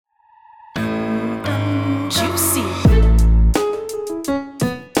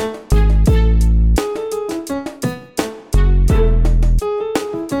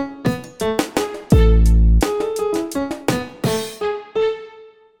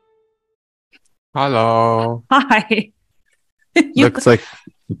Hello. Hi. You, Looks like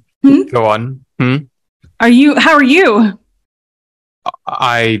hmm? go on. How are you?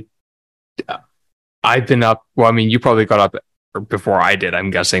 I I've been up. Well, I mean, you probably got up before I did. I'm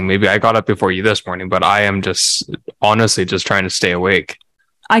guessing. Maybe I got up before you this morning, but I am just honestly just trying to stay awake.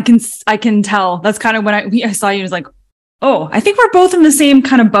 I can tell. That's kind of when I saw you. I was like, oh, I think we're both in the same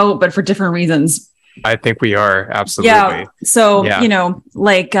kind of boat, but for different reasons. I think we are Yeah. absolutely. So, Yeah.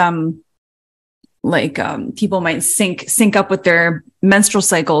 people might sync up with their menstrual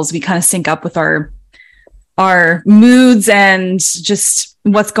cycles. We kind of sync up with our moods and just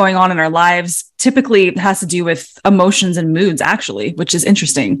what's going on in our lives. Typically, it has to do with emotions and moods, actually, which is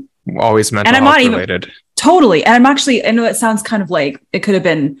interesting. Always mental And I'm health not even related. totally. And I know it sounds kind of like it could have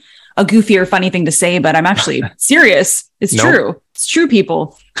been a goofy or funny thing to say, but I'm actually serious. It's Nope. true. It's true,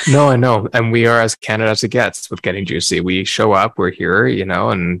 people. No, I know. And we are as Canada as it gets with Getting Juicy. We show up, we're here,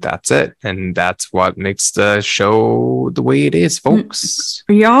 and that's it. And that's what makes the show the way it is, folks.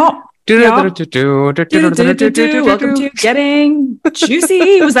 Yeah. Welcome Do-do-do-do-do-do-do-do-do-do-do. to Getting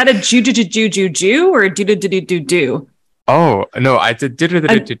Juicy. Was that a Jew or a do? Oh no, I did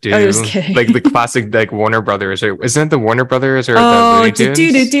I was kidding. like the classic like Warner Brothers, or isn't it the Warner Brothers or the Oh, Looney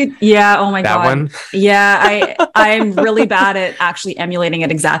Tunes? yeah. Oh my That God. one? Yeah, I'm really bad at actually emulating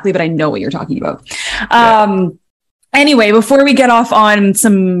it exactly, but I know what you're talking about. Yeah. Anyway, before we get off on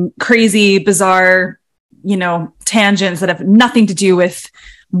some crazy, bizarre, tangents that have nothing to do with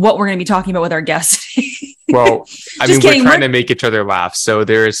what we're going to be talking about with our guest. Well, I mean, Just kidding. we're trying to make each other laugh, so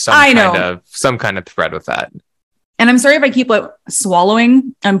there is some kind of thread with that. And I'm sorry if I keep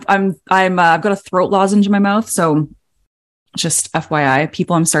swallowing. I've got a throat lozenge in my mouth, so just FYI,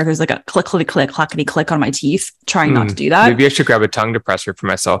 people. I'm sorry. There's like a clackety click on my teeth. Trying not to do that. Maybe I should grab a tongue depressor for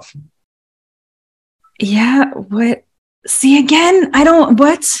myself. Yeah. What? See again? I don't.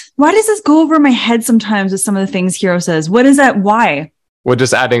 What? Why does this go over my head sometimes with some of the things Hero says? What is that? Why? Well,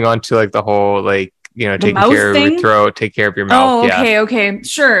 just adding on to like the whole taking mouth care of thing? your throat, take care of your mouth. Oh, Yeah. okay.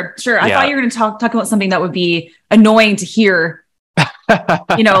 Sure. I Yeah. thought you were going to talk about something that would be annoying to hear.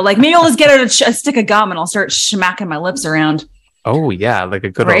 Like maybe I'll just get out a stick of gum and I'll start smacking my lips around. Oh yeah, like a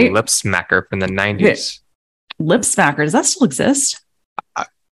good Right? old lip smacker from the 90s. Lip smacker. Does that still exist?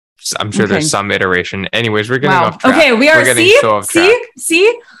 I'm sure Okay. there's some iteration. Anyways, we're getting Wow. off track. Okay, we are. We're getting See? so off track.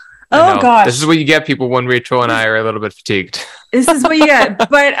 See? I Oh know. gosh. This is what you get, people, when Rachel and I are a little bit fatigued. This is what you get.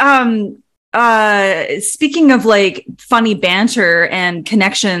 But speaking of like funny banter and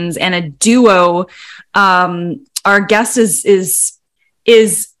connections and a duo, our guest is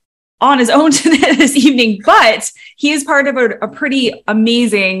on his own this evening, but he is part of a pretty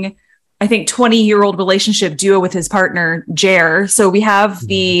amazing, I think, 20-year-old relationship duo with his partner Jer. So we have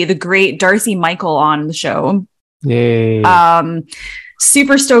the great Darcy Michael on the show. Yay.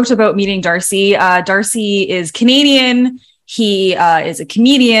 Super stoked about meeting Darcy. Darcy is Canadian. He is a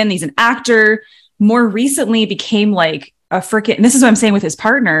comedian. He's an actor. More recently became like a freaking, and this is what I'm saying with his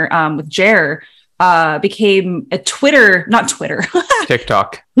partner, with Jer, became a not Twitter.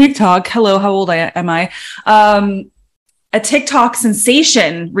 TikTok. Hello, how old am I? A TikTok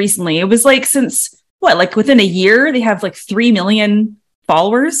sensation recently. It was like since within a year, they have like 3 million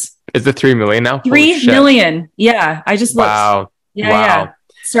followers. Is it 3 million now? 3 million. Yeah. I just looked. Wow. Yeah. Wow. Yeah.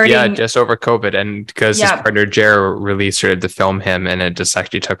 Starting. Yeah, just over COVID, and because his partner Jer really started to film him, and it just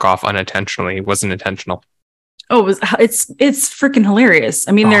actually took off unintentionally. It wasn't intentional. Oh, it's freaking hilarious.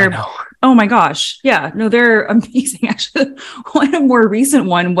 I mean, oh my gosh. Yeah, no, they're amazing. Actually, one more recent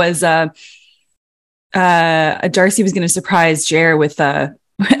one was Darcy was going to surprise Jer with I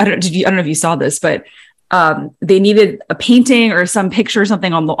don't know if you saw this, but they needed a painting or some picture or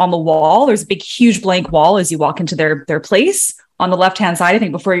something on the wall. There's a big, huge blank wall as you walk into their place on the left-hand side, I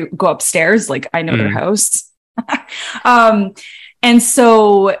think, before you go upstairs. Like, I know their house. And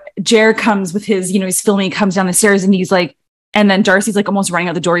so Jer comes with his, he's filming, he comes down the stairs and he's like, and then Darcy's like almost running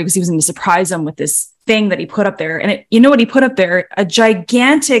out the door because he was going to surprise him with this thing that he put up there. And you know what he put up there? A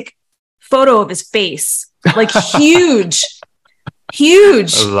gigantic photo of his face, like huge. I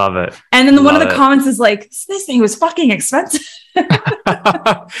love it. And then one of the comments is like, this thing was fucking expensive.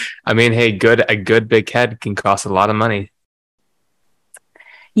 I mean, hey, a good big head can cost a lot of money.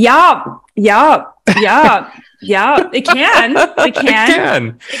 Yeah. It can.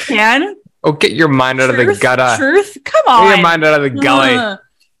 Oh, get your mind out of the gutter. Truth. Come on. Get your mind out of the gully.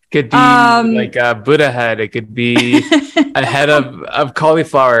 Could be like a Buddha head. It could be a head of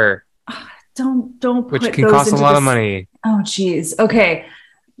cauliflower. Don't put which can cost a lot of money. Oh, geez. Okay.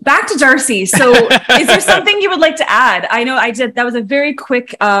 Back to Darcy. So is there something you would like to add? I know I did. That was a very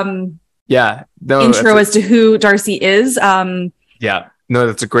quick intro as to who Darcy is. Yeah. No,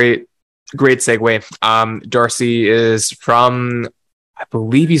 that's a great Great segue. Darcy is from, I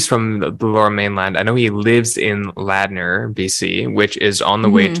believe he's from the Lower Mainland. I know he lives in Ladner, BC, which is on the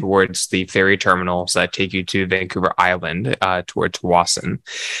way towards the ferry terminals that take you to Vancouver Island, towards Tsawwassen.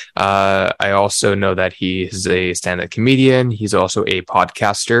 I also know that he is a stand-up comedian. He's also a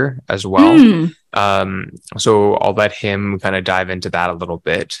podcaster as well. So I'll let him kind of dive into that a little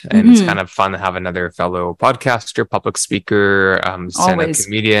bit. And it's kind of fun to have another fellow podcaster, public speaker, stand-up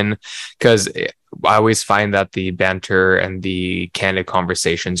comedian, because I always find that the banter and the candid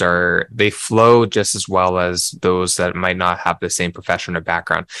conversations they flow just as well as those that might not have the same profession or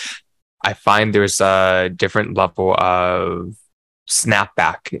background. I find there's a different level of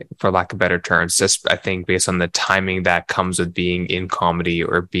snapback, for lack of better terms, just I think based on the timing that comes with being in comedy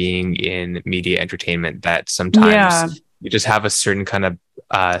or being in media entertainment, that sometimes you just have a certain kind of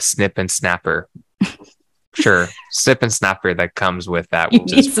snip and snapper. Sure, snip and snapper that comes with that,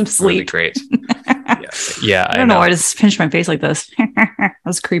 which is some sleep. Really great. Yeah, I don't know why I just pinched my face like this. That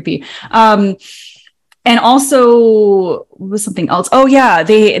was creepy. And also, what was something else? Oh yeah,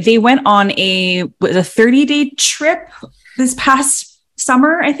 they went on a 30-day trip this past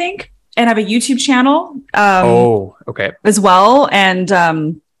summer, I think, and have a YouTube channel. Okay. As well, and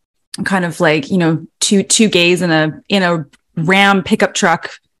kind of like, two gays in a Ram pickup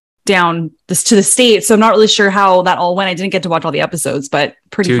truck down this to the States. So I'm not really sure how that all went. I didn't get to watch all the episodes, but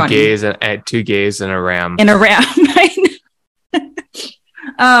pretty funny. Two gays in a Ram. In a Ram.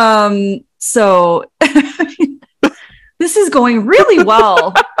 So this is going really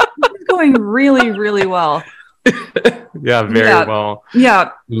well. This is going really, really well. Yeah, very well.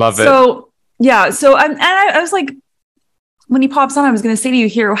 Yeah. Love it. So I was like, when he pops on, I was going to say to you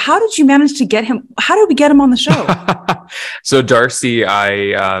here, how did you manage to get him? How did we get him on the show? So Darcy,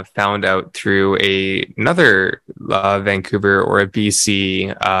 I found out through another Vancouver or a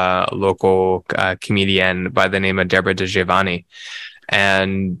BC local comedian by the name of Deborah DeGiovanni.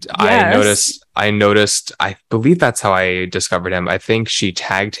 And yes. I noticed, I believe that's how I discovered him. I think she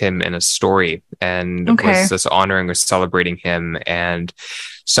tagged him in a story and was just honoring or celebrating him. And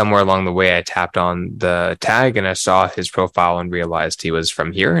somewhere along the way, I tapped on the tag and I saw his profile and realized he was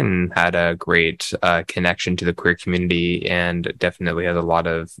from here and had a great connection to the queer community and definitely has a lot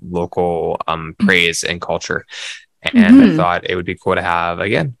of local praise and culture. And I thought it would be cool to have,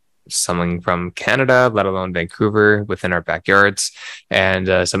 again, someone from Canada, let alone Vancouver, within our backyards,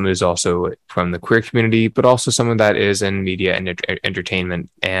 and someone who's also from the queer community, but also someone that is in media and entertainment,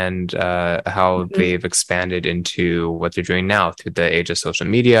 and how they've expanded into what they're doing now through the age of social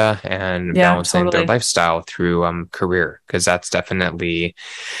media and balancing their lifestyle through career, because that's definitely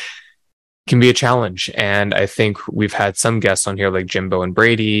can be a challenge. And I think we've had some guests on here like Jimbo and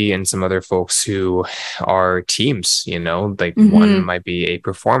Brady and some other folks who are teams, like one might be a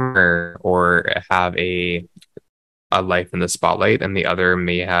performer or have a life in the spotlight, and the other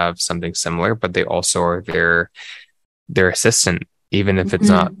may have something similar, but they also are their assistant, even if it's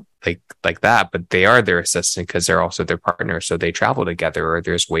not like that, but they are their assistant because they're also their partner. So they travel together, or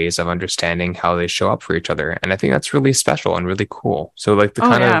there's ways of understanding how they show up for each other. And I think that's really special and really cool. So like to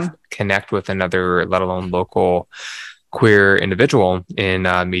of connect with another, let alone local queer individual in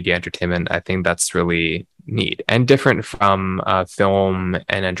media entertainment, I think that's really neat and different from film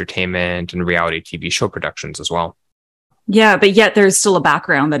and entertainment and reality TV show productions as well. Yeah, but yet there's still a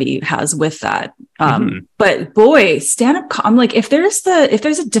background that he has with that. But boy, stand-up, I'm like, if there's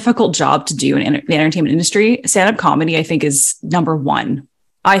a difficult job to do in the entertainment industry, stand-up comedy, I think, is number one.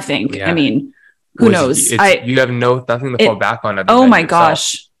 I think. Yeah. I mean, who knows? You have nothing to fall back on. Oh my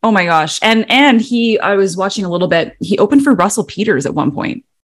gosh. And I was watching a little bit. He opened for Russell Peters at one point.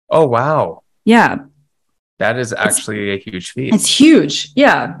 Oh wow. Yeah. That is actually a huge feat. It's huge.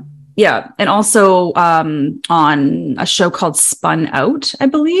 Yeah. Yeah. And also on a show called Spun Out, I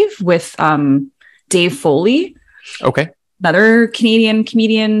believe, with Dave Foley. Okay. Another Canadian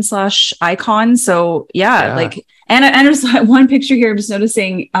comedian / icon. So yeah. Like, and there's one picture here I'm just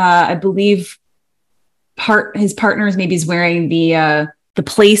noticing, I believe his partner is maybe wearing the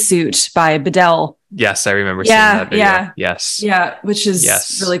play suit by Bedell. Yes, I remember seeing that video. Yeah. Yes. Yeah, which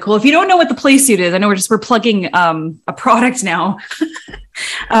is really cool. If you don't know what the play suit is, I know we're plugging a product now.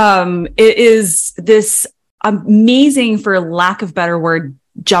 It is this amazing, for lack of better word,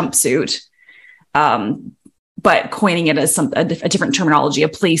 jumpsuit. But coining it as a different terminology, a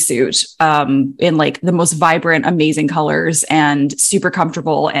play suit, in like the most vibrant, amazing colors and super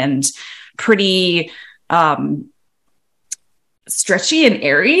comfortable and pretty stretchy and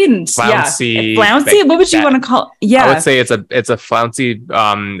airy and flouncy. Flouncy. What would you want to call? Yeah, I would say it's a flouncy,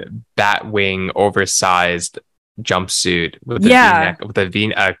 bat wing, oversized jumpsuit with the V-neck, with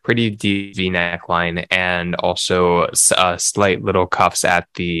a pretty deep V-neck line, and also slight little cuffs at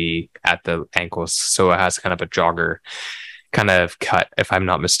the ankles, so it has kind of a jogger kind of cut, if I'm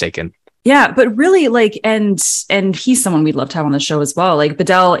not mistaken. Yeah, but really, like, and he's someone we'd love to have on the show as well. Like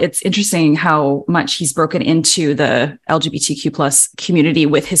Bedell, it's interesting how much he's broken into the LGBTQ plus community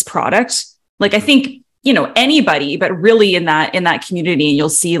with his product. Like, I think, you know, anybody, but really in that community, you'll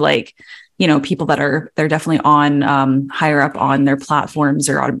see like, you know, people that they're definitely on higher up on their platforms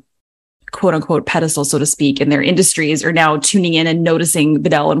or on quote unquote pedestal, so to speak, in their industries are now tuning in and noticing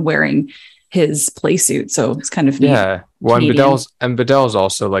Bedell and wearing his play suit. So it's kind of neat. Yeah. Well, and Bedell's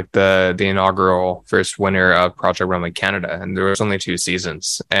also like the inaugural first winner of Project Runway Canada, and there was only 2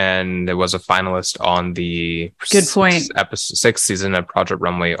 seasons, and it was a finalist on the sixth season of Project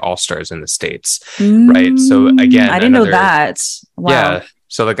Runway All Stars in the States. Right. So again, I didn't know that. Wow. Yeah.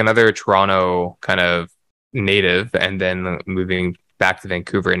 So like another Toronto kind of native, and then moving back to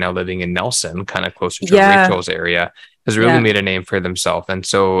Vancouver and now living in Nelson, kind of closer to Rachel's area, has really made a name for themselves. And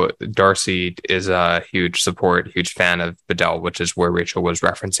so Darcy is a huge fan of Bedell, which is where Rachel was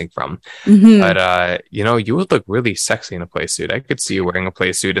referencing from. But you know, you would look really sexy in a play suit. I could see you wearing a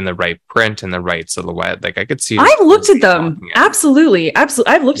play suit in the right print and the right silhouette. Like I could see. I've looked at them. Absolutely. I've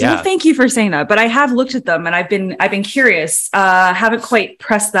looked at them. Thank you for saying that. But I have looked at them, and I've been curious. Haven't quite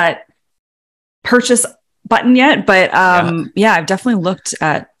pressed that purchase button yet, but I've definitely looked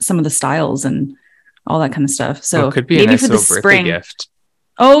at some of the styles and all that kind of stuff. So it could be maybe a nice for the spring gift.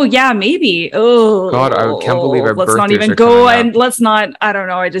 Oh yeah, maybe. Oh God, I can't believe our let's not even go and let's not. I don't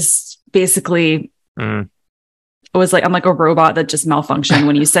know. I just basically it was like I'm like a robot that just malfunctioned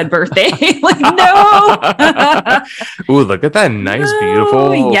when you said birthday. Like no. Ooh, look at that nice,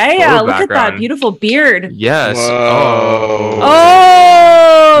 beautiful. Yeah. Look at that beautiful beard. Yes. Oh.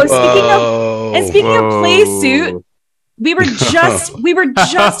 Speaking of play suit. We were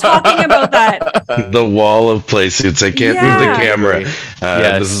just talking about that. The wall of play suits. I can't move the camera.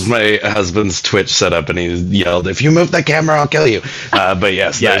 This is my husband's Twitch setup, and he yelled, "If you move the camera, I'll kill you." But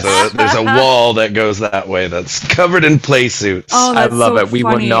yes. There's a wall that goes that way that's covered in play suits. Oh, I love it. We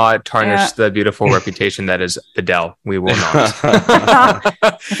funny. will not tarnish the beautiful reputation that is Bedell. We will not.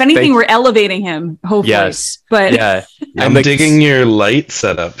 If anything, we're elevating him. Hopefully. Yes. But I'm digging your light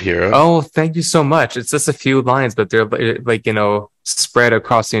setup here. Oh, thank you so much. It's just a few lines, but they're like, you know, spread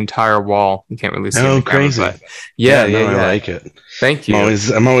across the entire wall. You can't really see. Oh, crazy! Camera, I like it. Thank you.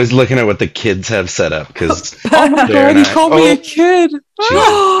 I'm always looking at what the kids have set up because. Oh my God! You called me a kid.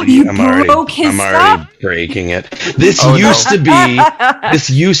 I'm already breaking it. This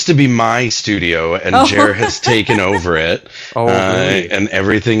used to be my studio, and Jer has taken over it. Really? And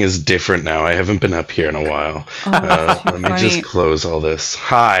everything is different now. I haven't been up here in a while. Let me just close all this.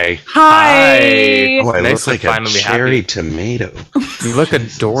 Hi. Oh, I look like a cherry tomato. You look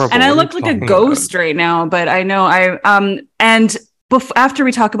adorable. And I look like a ghost right now, but I know after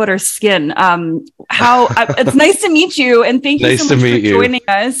we talk about our skin, it's nice to meet you, and thank you so much for joining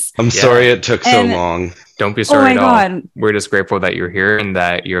us. I'm sorry it took so long. Don't be sorry at all. We're just grateful that you're here and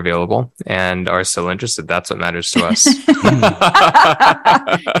that you're available and are still interested. That's what matters to us.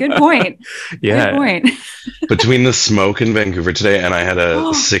 Good point. Yeah. Good point. Between the smoke in Vancouver today, and I had a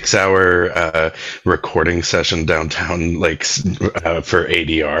 6-hour recording session downtown, for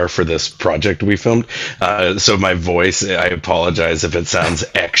ADR for this project we filmed. So my voice, I apologize if it sounds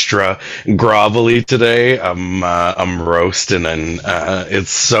extra grovelly today. I'm roasting, and it's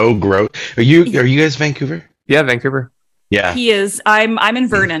so gross. Are you guys Vancouver? Yeah, Vancouver. Yeah, he is. I'm in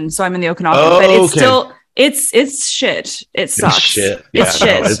Vernon, so I'm in the Okanagan. But it's still it's shit. It sucks. It's shit. It's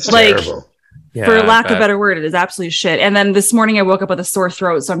shit. It's terrible. Yeah, for lack of a better word, it is absolute shit. And then this morning I woke up with a sore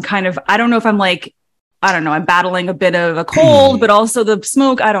throat, so I'm I don't know if I'm battling a bit of a cold, but also the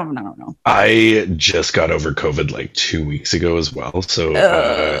smoke. I don't know. I just got over COVID 2 weeks ago as well. So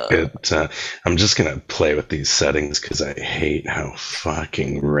I'm just going to play with these settings because I hate how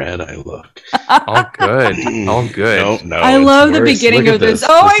fucking red I look. All good. All good. No, I love the beginning of this.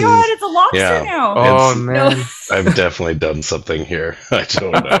 Oh my God, it's a lobster now. Oh man. I've definitely done something here. I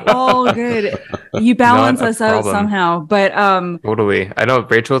don't know. Oh, good. You balance us out somehow. But totally. I know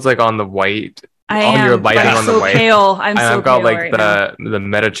Rachel's on the white. Your lighting on the white. Pale. I've got the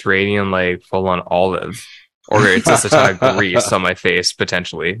Mediterranean full on olive, or it's just a ton of grease on my face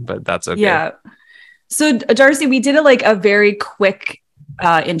potentially, but that's okay. Yeah. So Darcy, we did a very quick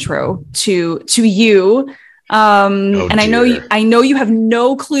intro to you. And I know you have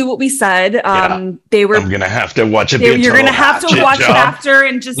no clue what we said. I'm gonna have to watch it. You're gonna have to watch it after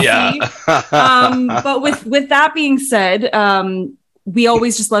and just see. But with that being said, we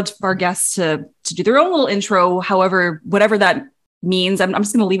always just love our guests to to do their own little intro, however, whatever that means. I'm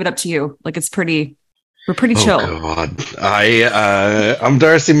just going to leave it up to you. Like we're pretty chill. Oh God, I'm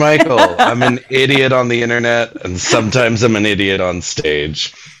Darcy Michael. I'm an idiot on the internet, and sometimes I'm an idiot on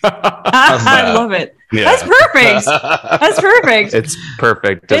stage. I love it. Yeah. That's perfect. That's perfect. It's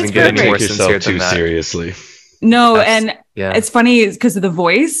perfect. Doesn't get any more sincere than that. Seriously. No, and yeah, it's funny because of the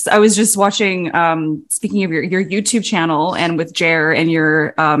voice. I was just watching, speaking of your YouTube channel and with Jer and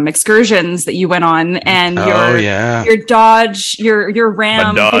your excursions that you went on, and your Dodge, your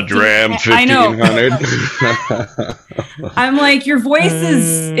Ram. A Dodge Ram 1500. I know. I'm like, your voice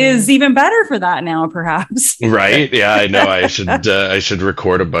is even better for that now, perhaps. Right? Yeah, I know. I should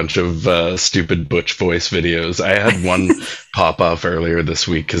record a bunch of stupid Butch voice videos. I had one pop off earlier this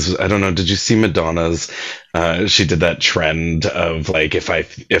week because I don't know. Did you see Madonna's? She did that trend of like, if I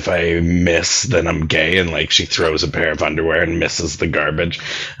miss, then I'm gay, and like she throws a pair of underwear and misses the garbage.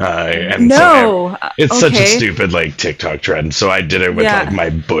 It's such a stupid like TikTok trend. So I did it with like my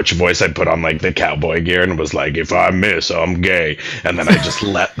Butch voice. I put on like the cowboy gear and was like, if I miss, I'm gay. And then I just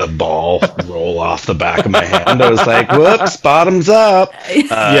let the ball roll off the back of my hand. I was like, whoops, bottoms up.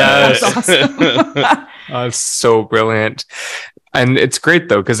 That's awesome. It's so brilliant. And it's great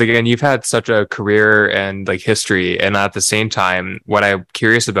though, because again, you've had such a career and like history, and at the same time, what I'm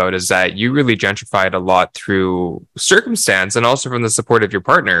curious about is that you really gentrified a lot through circumstance and also from the support of your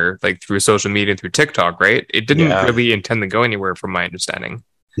partner, like through social media and through TikTok, right? It didn't really intend to go anywhere, from my understanding.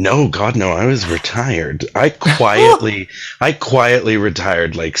 No, God, no. I was retired. I quietly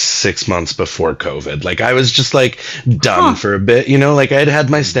retired like 6 months before COVID. Like I was just like done for a bit, you know, like I'd had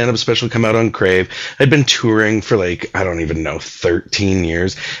my stand-up special come out on Crave. I'd been touring for like, I don't even know, 13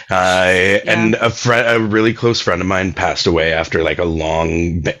 years. And a really close friend of mine passed away after like a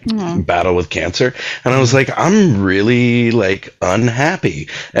long battle with cancer. And I was like, I'm really like unhappy.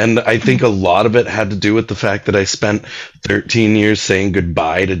 And I think a lot of it had to do with the fact that I spent 13 years saying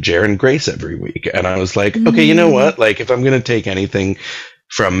goodbye to Jaron Grace every week. And I was like, okay, you know what? Like, if I'm going to take anything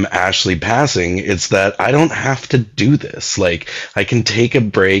from Ashley passing, it's that I don't have to do this. Like, I can take a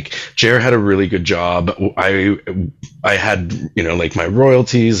break. Jer had a really good job. I had, you know, like my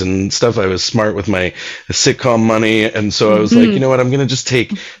royalties and stuff. I was smart with my sitcom money. And so I was like, you know what? I'm going to just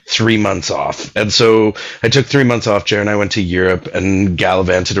take 3 months off. And so I took 3 months off. Jer and I went to Europe and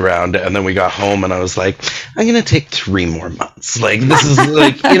gallivanted around. And then we got home and I was like, I'm going to take 3 more months. Like, this is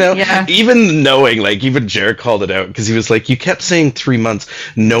like, you know, even knowing, like, even Jer called it out because he was like, you kept saying 3 months,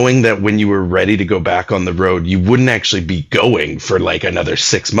 knowing that when you were ready to go back on the road, you wouldn't actually be going for like another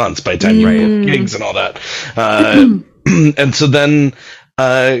 6 months by the time you had gigs and all that. And so then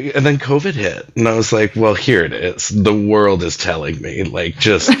COVID hit, and I was like, well, here it is. The world is telling me, like,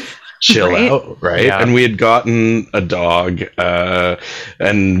 just chill out, right? Yeah. And we had gotten a dog,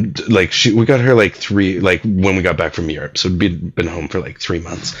 and like we got her like when we got back from Europe, so we'd been home for like 3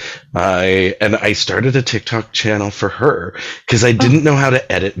 months. And I started a TikTok channel for her because I didn't know how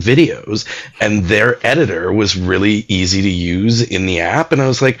to edit videos, and their editor was really easy to use in the app, and I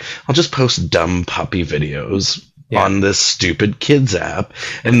was like, I'll just post dumb puppy videos on this stupid kids app.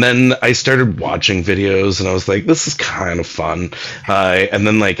 And then I started watching videos and I was like, this is kind of fun. And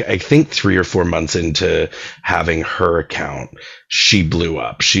then like, I think 3 or 4 months into having her account, she blew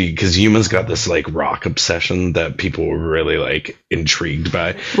up. Because Yuma's got this like rock obsession that people were really like intrigued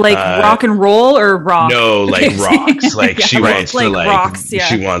by. Like rock and roll or rock? No, like rocks. Like she wants to like rocks,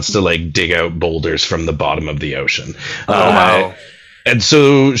 she wants to like dig out boulders from the bottom of the ocean. Wow. And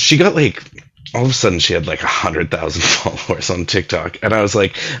so she got like, all of a sudden she had like 100,000 followers on TikTok. And I was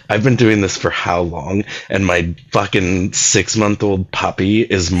like, I've been doing this for how long? And my fucking 6-month-old puppy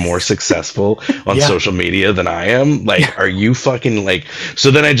is more successful on social media than I am. Like, are you fucking like,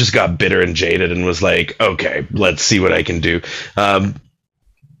 so then I just got bitter and jaded and was like, okay, let's see what I can do.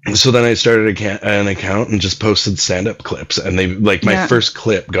 So then I started an account and just posted stand-up clips, and they like my first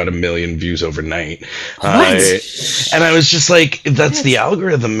clip got 1 million views overnight. And I was just like, that's the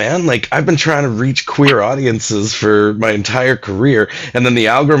algorithm, man. Like, I've been trying to reach queer audiences for my entire career, and then the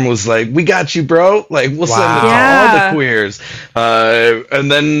algorithm was like, we got you, bro. Like, we'll send it to all the queers. And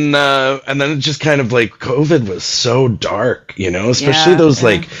then it just kind of like, COVID was so dark, you know, especially those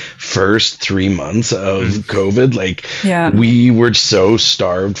like first 3 months of COVID. Like, we were so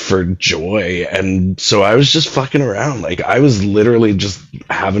starved starved for joy. And so I was just fucking around. Like, I was literally just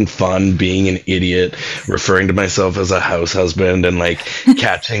having fun, being an idiot, referring to myself as a house husband, and like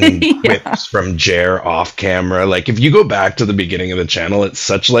catching quips from Jer off camera. Like, if you go back to the beginning of the channel, it's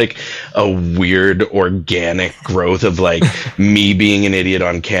such like a weird organic growth of like me being an idiot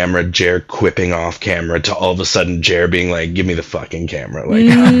on camera, Jer quipping off camera, to all of a sudden Jer being like, give me the fucking camera. Like,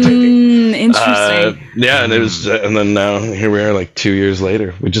 interesting. Yeah, and it was, and then now here we are, like 2 years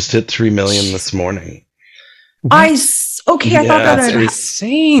later. We just hit 3 million this morning. I thought that That's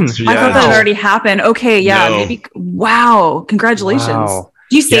insane. I thought that had already happened. Okay, yeah, maybe. Wow, congratulations. Wow.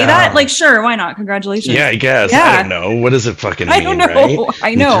 Do you say that? Like, sure, why not? Congratulations. Yeah, I guess. Yeah. I don't know. What does it fucking mean, I don't know. Right?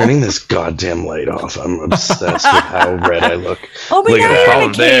 I know. I'm turning this goddamn light off. I'm obsessed with how red I look. Oh, but look now you're in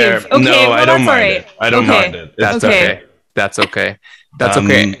a cave. Okay, no, well, I don't mind right. it. I don't mind it. That's okay. That's okay. That's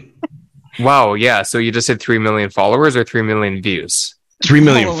okay. Wow, yeah. So you just hit 3 million followers or 3 million views? 3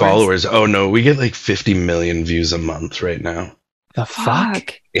 million followers. Oh, no. We get like 50 million views a month right now. The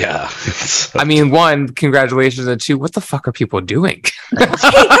fuck? Yeah. I mean, one, congratulations, and two, what the fuck are people doing? Hey,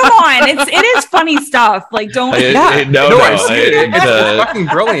 come on. It is funny stuff. Like, don't. It's fucking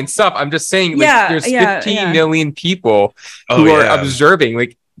brilliant stuff. I'm just saying, like, there's 15 million people who are observing.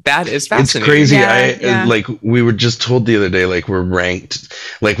 Like, that is fascinating. It's crazy. Like, we were just told the other day, like, we're ranked,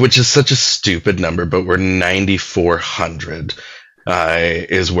 like, which is such a stupid number, but we're 9,400.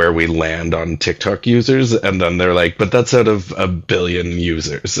 Is where we land on TikTok users, and then they're like, but that's out of 1 billion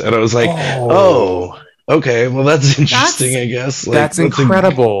users, and I was like, oh okay, well that's interesting. I guess like, that's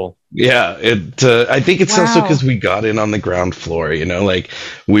incredible. Yeah, I think it's also because we got in on the ground floor, you know, like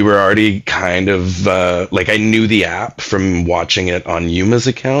we were already kind of like I knew the app from watching it on Yuma's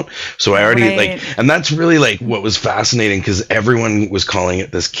account, so I already like, and that's really like what was fascinating because everyone was calling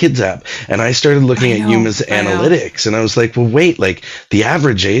it this kids app, and I started looking at Yuma's analytics, and I was like, well, wait, like the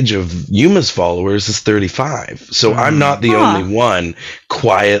average age of Yuma's followers is 35, so I'm not the only one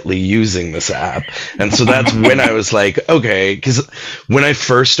quietly using this app, and so that's when I was like, okay, because when I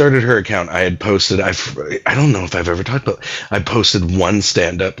first started her account, I had posted, I don't know if I've ever talked about, I posted one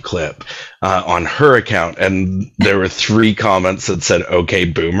stand-up clip on her account, and there were 3 comments that said, okay,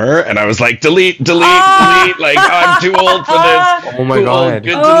 boomer, and I was like, delete, like, I'm too old for this. Oh my God.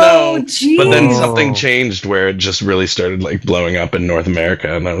 Good to know. Geez. But then something changed where it just really started like blowing up in North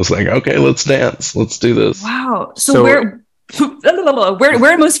America, and I was like, okay, let's dance. Let's do this. Wow. So where do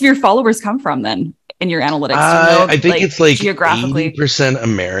most of your followers come from then? In your analytics, I think like, it's like geographically 80%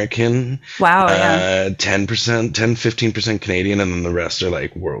 American. Wow, yeah. 15% Canadian, and then the rest are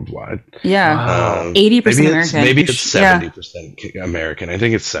like worldwide. Yeah, 80% American. Maybe it's 70% American. I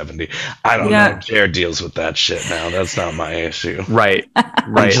think it's 70. I don't know. Jared deals with that shit now. That's not my issue. Right.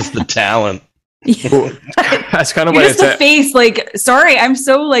 Just the talent. That's kind of what it's the face. Like, sorry, I'm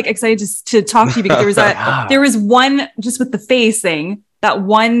so like excited to talk to you because there was one just with the face thing. That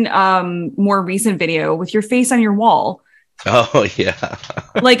one more recent video with your face on your wall. Oh, yeah.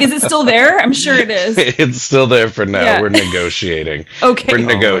 Like, is it still there? I'm sure it is. It's still there for now. Yeah. We're negotiating. Okay. We're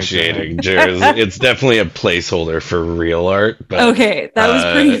negotiating. It's definitely a placeholder for real art. But, okay. That was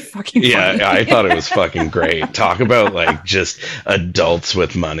pretty fucking funny. Yeah, I thought it was fucking great. Talk about, like, just adults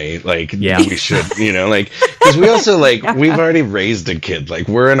with money. Like, we should, you know, like, because we also, like, we've already raised a kid. Like,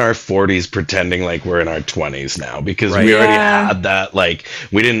 we're in our 40s pretending like we're in our 20s now because we already had that. Like,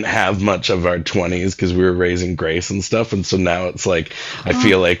 we didn't have much of our 20s because we were raising Grace and stuff. And so now it's like I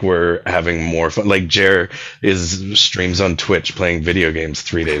feel like we're having more fun. Like Jer streams on Twitch playing video games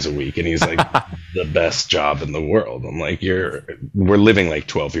 3 days a week, and he's like the best job in the world. I'm like, we're living like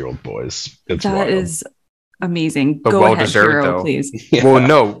 12-year-old boys. It's that wild. Is amazing. But go well ahead, deserved, Hero, though. Please. Yeah. Well,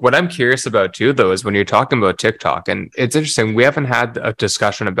 no, what I'm curious about too, though, is when you're talking about TikTok, and it's interesting, we haven't had a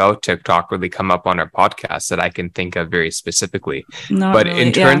discussion about TikTok really come up on our podcast that I can think of very specifically. But really,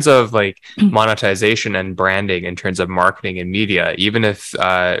 in terms of like monetization and branding, in terms of marketing and media, even if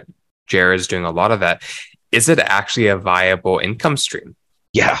Jared is doing a lot of that, is it actually a viable income stream?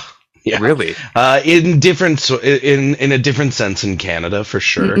 Yeah. Yeah, really. In a different sense in Canada for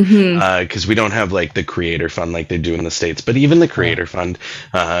sure, because we don't have like the creator fund like they do in the States. But even the creator fund,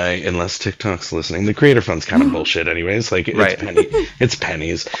 unless TikTok's listening, the creator fund's kind of bullshit anyways. Like it's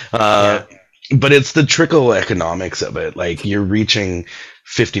pennies. But it's the trickle economics of it. Like you're reaching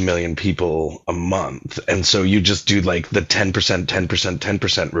 50 million people a month. And so you just do like the 10%, 10%,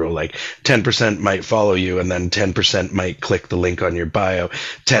 10% rule. Like 10% might follow you, and then 10% might click the link on your bio.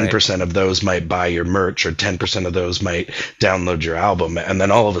 10% of those might buy your merch, or 10% of those might download your album. And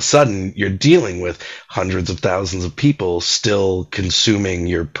then all of a sudden you're dealing with hundreds of thousands of people still consuming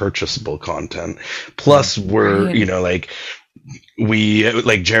your purchasable content. Plus we're, you know, like, we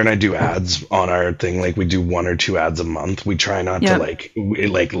like Jared and I do ads on our thing. Like we do 1 or 2 ads a month. We try not to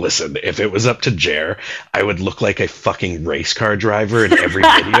listen. If it was up to Jer, I would look like a fucking race car driver in every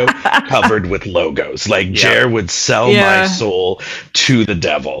video covered with logos. Like Jer would sell my soul to the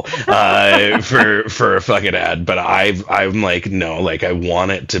devil for a fucking ad. But I'm like, no, like I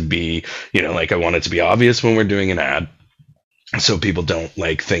want it to be, like I want it to be obvious when we're doing an ad. So people don't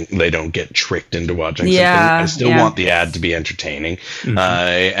think they don't get tricked into watching something. I still want the ad to be entertaining. And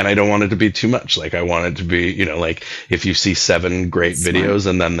I don't want it to be too much. Like I want it to be, like if you see 7 great videos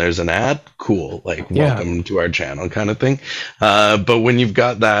and then there's an ad, cool. Like welcome to our channel kind of thing. But when you've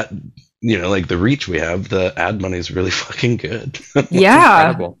got that, like the reach we have, the ad money is really fucking good.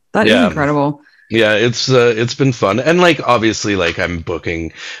 Yeah. That is incredible. Yeah, it's been fun. And like obviously like I'm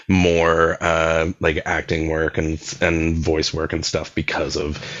booking more like acting work and voice work and stuff because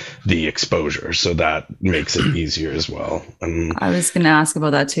of the exposure. So that makes it easier as well. I was gonna ask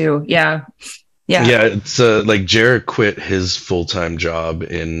about that too. Yeah. Yeah, it's like Jared quit his full-time job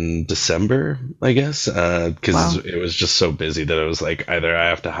in December, I guess, because it was just so busy that it was like either I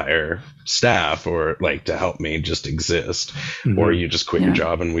have to hire staff or like to help me just exist, or you just quit your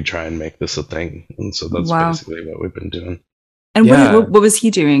job and we try and make this a thing. And so that's basically what we've been doing. And what was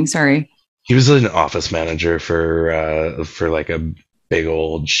he doing? Sorry. He was an office manager for like a big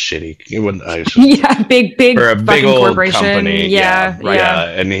old shitty big for a big old corporation. Company.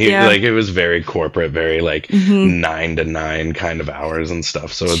 And he like it was very corporate, very like 9 to 9 kind of hours and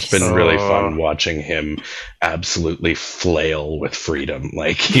stuff. So it's been really fun watching him absolutely flail with freedom.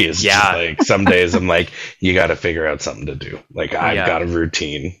 Like he is just like some days I'm like, you got to figure out something to do. Like I've got a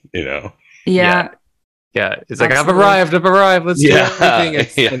routine, Yeah, it's like I've arrived. Let's do everything.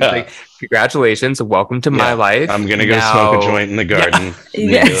 It's like, congratulations, welcome to my life. I'm gonna go smoke a joint in the garden.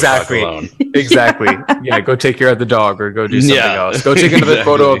 Exactly. Yeah, go take care of the dog or go do something else. Go take another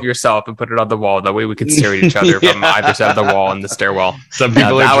photo of yourself and put it on the wall. That way we can stare at each other from either side of the wall in the stairwell. Some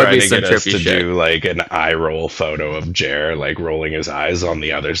people are trying to get us to do like an eye roll photo of Jer, like rolling his eyes on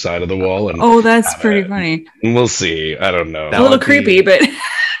the other side of the wall. And that's pretty funny. We'll see. I don't know. A little creepy, but.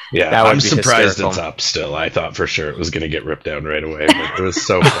 Yeah, I'm surprised hysterical. It's up still. I thought for sure it was going to get ripped down right away, but it was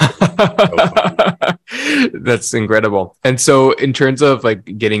so fun. That's incredible. And so in terms of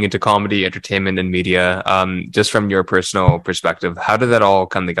like getting into comedy, entertainment, and media, just from your personal perspective, how did that all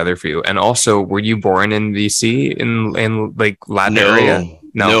come together for you? And also, were you born in BC in like Latin area?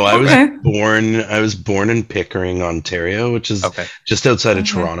 No, I was born in Pickering, Ontario, which is just outside of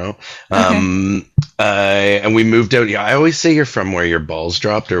Toronto. And we moved out. Yeah, I always say you're from where your balls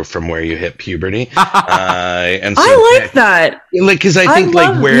dropped or from where you hit puberty. And so I like that. Like, because I think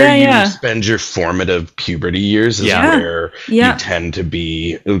like where you spend your formative puberty years is where you tend to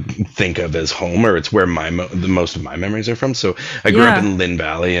think of as home, or it's where the most of my memories are from. So I grew up in Lynn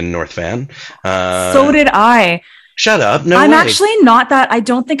Valley in North Van. So did I. Shut up! I'm actually not that. I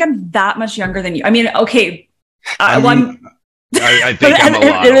don't think I'm that much younger than you. I mean, okay. I think I'm a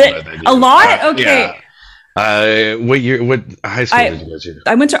lot older than you. A lot? Okay. What high school did you go to?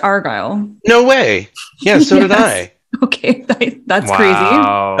 I went to Argyle. No way. Yeah, so did I. Okay, that's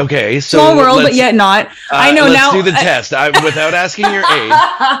crazy. Okay, so small world, but yet not. I know now. Let's do the test. Without asking your age.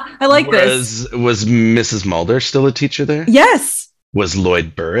 I like this. Was Mrs. Mulder still a teacher there? Yes. Was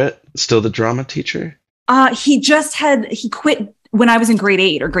Lloyd Burrett still the drama teacher? He quit when I was in grade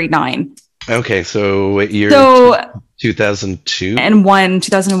 8 or grade 9. Okay, so what year? 2002 and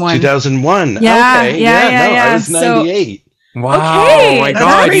 2001. 2001. Yeah, okay. I was 98. Wow! Okay, oh my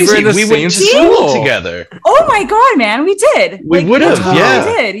God, you were in the same went to school together. Oh my God, man, we did. We would have. Yeah,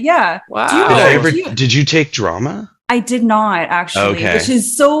 we did. Yeah. Wow. Did you take drama? I did not actually, which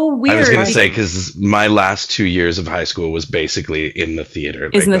is so weird. I was going to say, because my last 2 years of high school was basically in the theater.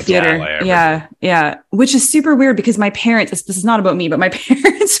 Is in the theater. Yeah. Which is super weird because my parents, this is not about me, but my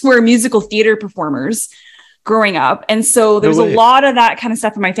parents were musical theater performers growing up. And so there's a lot of that kind of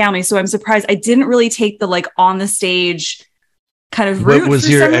stuff in my family. So I'm surprised I didn't really take the like on the stage kind of route. What was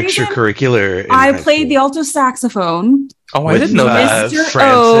your extracurricular? I played the alto saxophone. Oh, I didn't know that. Mr.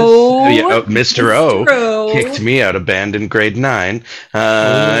 O kicked me out of band in grade 9.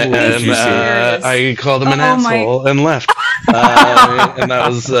 I called him an asshole and left. And that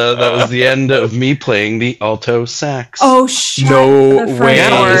was the end of me playing the alto sax. Oh, shit. No way.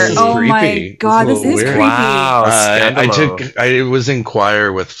 Oh my God, this is creepy. Wow. I was in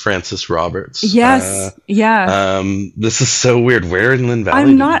choir with Francis Roberts. Yes. This is so weird. Where in Lynn Valley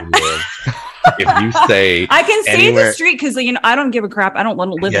I'm not. Did you live? If you say I can say the street because I don't give a crap. I don't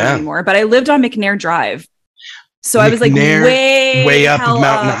live there anymore. But I lived on McNair Drive. So I was like way up hell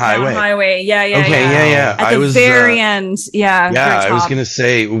Mountain up Highway. Yeah. Okay, yeah. At the very end. Yeah. Yeah, very I was top. gonna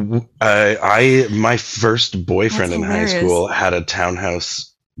say, my first boyfriend in high school had a townhouse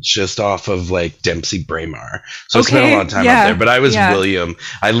just off of like Dempsey Braemar, so I spent a lot of time up there. But I was William.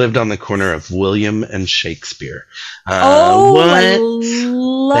 I lived on the corner of William and Shakespeare. What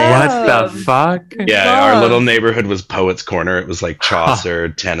the fuck? Yeah, our little neighborhood was Poets Corner. It was like Chaucer,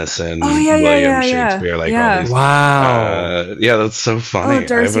 Tennyson, William Shakespeare, like all these. Wow. Yeah, that's so funny. Oh,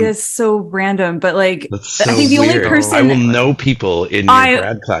 Darcy, is so random, but like, so I think the only person I will know people in your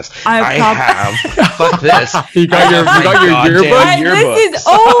grad class. I have. Fuck this. You got your yearbook. This is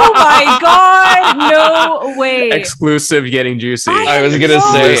oh my god, no way. Exclusive, getting juicy. I was gonna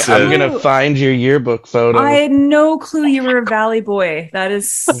say, I'm gonna find your yearbook photo. I had no clue you were a Valley boy. That is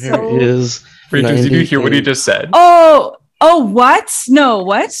so. There is. Did you hear what he just said? Oh, what? No,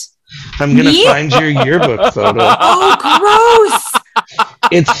 what? I'm gonna find your yearbook photo. Oh, gross!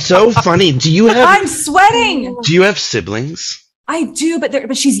 It's so funny. I'm sweating. Do you have siblings? I do,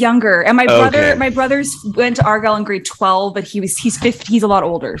 but she's younger, and my brothers went to Argyle in grade 12, but he's 50, he's a lot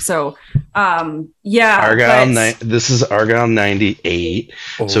older. So, Argyle. This is Argyle 98.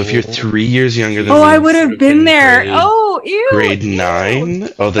 Oh. So if you're 3 years younger than me, I would have been there. Ew. Grade 9.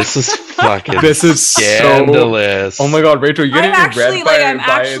 Oh, this is fucking. This is scandalous. Oh my god, Rachel, you're getting read by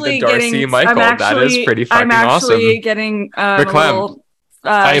the Darcy Michael. That is pretty fucking awesome. I'm actually getting I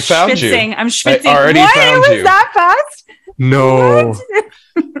found you. I'm schwitzing. I already found you. Was that fast? No.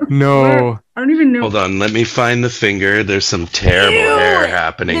 No. I don't even know. Hold on, let me find the finger. There's some terrible hair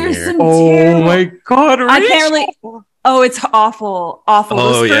happening here. Oh my god, Rachel. I can't really. Oh, it's awful.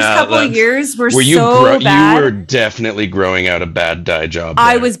 Those first couple of years were so bad. You were definitely growing out a bad dye job.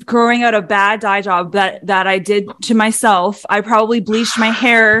 I was growing out a bad dye job that I did to myself. I probably bleached my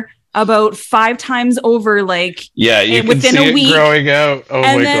hair about 5 times over, like within a week, growing out. Oh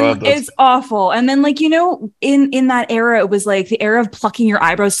and my then god, it's awful. And then, like, in that era, it was like the era of plucking your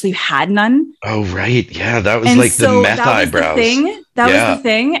eyebrows so you had none. Oh right, yeah, that was like the meth eyebrows. That was the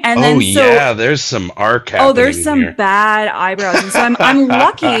thing. And then there's some arc happening. Oh, there's some here. Bad eyebrows. And so I'm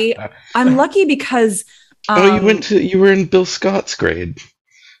lucky. I'm lucky because you were in Bill Scott's grade.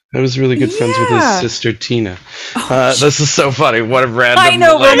 I was really good friends with his sister Tina. This is so funny. What a random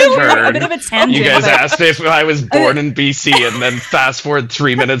turn. A bit of a tangent. You guys asked if I was born in BC, and then fast forward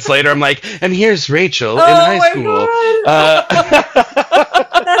 3 minutes later, I'm like, and here's Rachel in high school.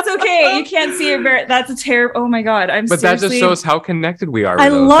 That's okay. You can't see it. That's a terrible. Oh my god. But that just shows how connected we are. I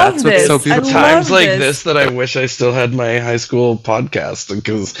love That's this. What's so beautiful. Times like this that I wish I still had my high school podcast,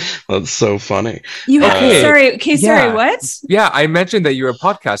 because that's so funny. Sorry. What? Yeah, I mentioned that you were a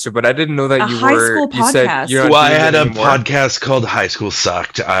podcaster, but I didn't know that you high were. School podcast. I had a podcast called High School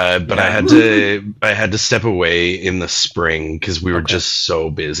Sucked, but I had to step away in the spring because we were just so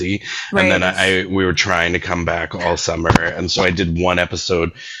busy, and then we were trying to come back all summer, and so I did one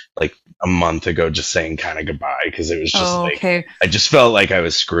episode like a month ago, just saying kind of goodbye, because it was just I just felt like I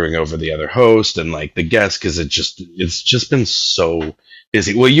was screwing over the other host and like the guest, because it's just been so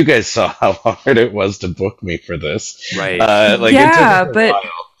busy. Well, you guys saw how hard it was to book me for this, right? It took a while.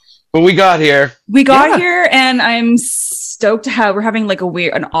 But we got here. Here, and I'm stoked to have. We're having like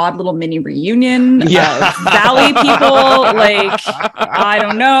an odd little mini reunion of Valley people. Like, I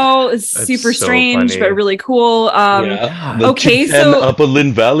don't know, it's super so strange, but really cool. So Upper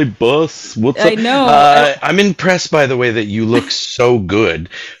Lynn Valley bus. What's up? I know. I'm impressed by the way that you look so good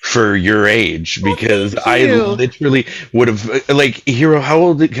for your age, because I literally would have Hero. How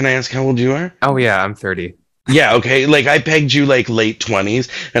old? Can I ask how old you are? Oh yeah, I'm 30. Yeah, okay. Like, I pegged you like late 20s,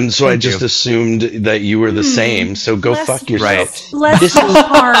 and so I just assumed that you were the same. So go fuck yourself. This is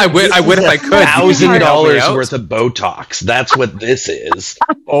hard. I would if I could. $1,000 worth of Botox. That's what this is.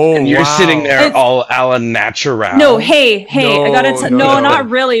 And you're sitting there all a la natural. No, hey, I gotta not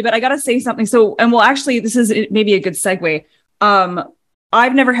really, but I gotta say something. So, and well, actually, this is maybe a good segue.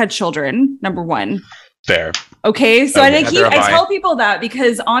 I've never had children. Number one. Fair. Okay, so I tell people that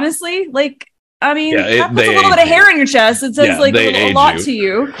because honestly, like. I mean, that puts a little bit of hair in your chest. It says a lot to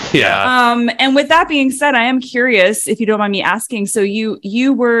you. Yeah. And with that being said, I am curious, if you don't mind me asking. So you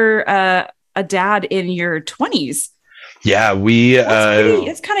were a dad in your 20s. Yeah,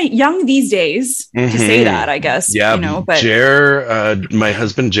 it's kind of young these days to say that, I guess. Yeah, but Jer, my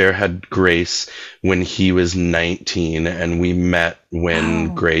husband Jer had Grace when he was 19, and we met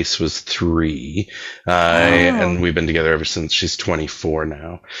when Grace was 3, and we've been together ever since. She's 24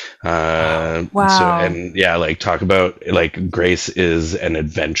 now. Wow. So, and yeah, like talk about like Grace is an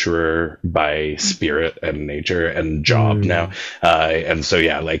adventurer by spirit and nature and job now. And so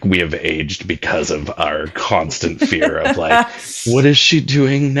yeah, like we have aged because of our constant fear of like, what is she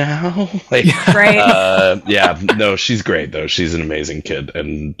doing now? Like, right. Yeah, no, she's great though. She's an amazing kid,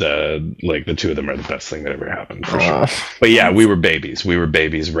 and like the two of them are the best thing that ever happened for sure. But yeah, we were babies. We were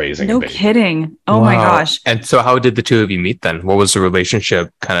babies raising. No a baby. kidding. Oh my gosh. And so, how did the two of you meet then? What was the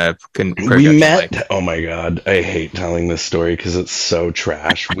relationship kind of? We met. Like? Oh my god, I hate telling this story because it's so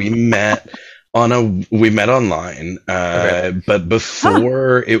trash. We met online, but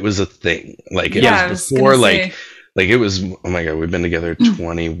before it was a thing. Like it was before like it was, oh my god, we've been together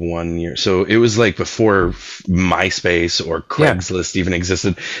 21 years. So it was like before MySpace or Craigslist even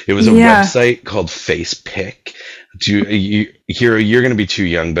existed. It was a website called FacePic. You're going to be too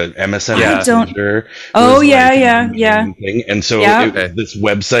young, but MSN Messenger. Oh, yeah. Thing. And so it was this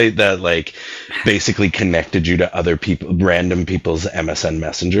website that like basically connected you to other people, random people's MSN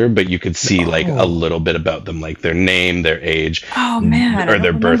Messenger, but you could see like a little bit about them, like their name, their age, or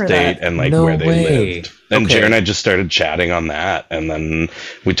their birth date, and like where they lived. And Jared and I just started chatting on that, and then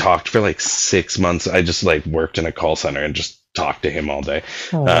we talked for like 6 months. I just like worked in a call center and just talked to him all day,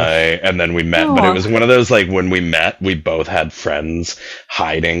 and then we met. But it was one of those like when we met, we both had friends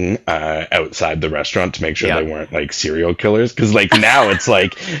hiding outside the restaurant to make sure they weren't like serial killers. Because like now it's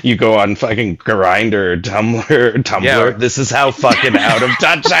like you go on fucking Grindr, Tumblr. Yeah. This is how fucking out of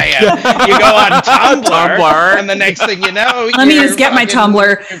touch I am. You go on Tumblr, and the next thing you know, let me just get my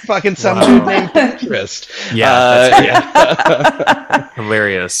Tumblr. You're fucking some dude named Pinterest.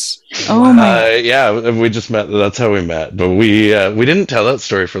 Hilarious. Oh my! We just met. That's how we met. But we didn't tell that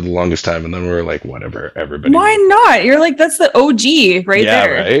story for the longest time, and then we were like, whatever, everybody. Why not? You're like, that's the OG there. Yeah,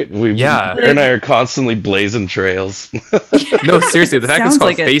 right. Jared and I are constantly blazing trails. No, seriously, the fact it's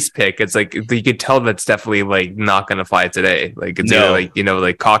called FacePic, it's like you could tell that's definitely like not going to fly today. Like it's either like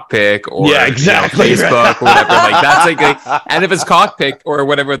like Cockpic or exactly Facebook or whatever. Like that's like, and if it's Cockpic or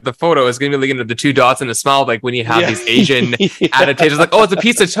whatever, the photo is going to be like the 2 dots and a smile. Like when you have these Asian adaptations, like it's a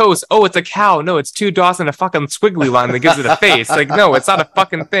piece of toast. Oh, it's a cow. No, it's 2 dots and a fucking squiggly line that gives it a face. Like, no, it's not a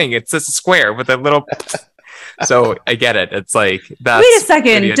fucking thing. It's just a square with a little. So I get it. It's like that's. Wait a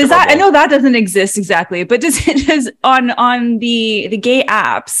second. Does that? I know that doesn't exist exactly, but does on the gay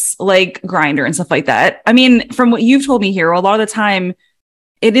apps like Grindr and stuff like that? I mean, from what you've told me here, a lot of the time,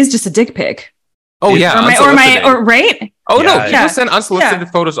 it is just a dick pic. Oh yeah, or right? Oh no, people send unsolicited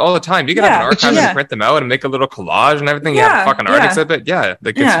photos all the time. You can have an archive and print them out and make a little collage and everything. You have a fucking art exhibit. Yeah,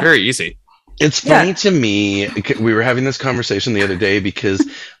 like it's very easy. It's funny to me. We were having this conversation the other day because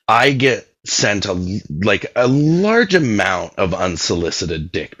I get sent a large amount of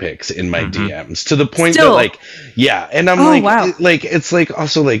unsolicited dick pics in my DMs to the point that like and I'm like it's like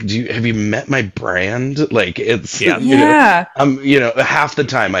also like have you met my brand? Like it's half the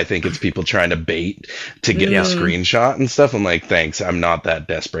time I think it's people trying to bait to get a screenshot and stuff. I'm like, thanks, I'm not that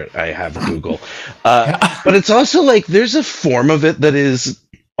desperate. I have Google. But it's also like there's a form of it that is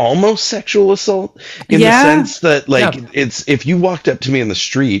almost sexual assault in the sense that like it's if you walked up to me in the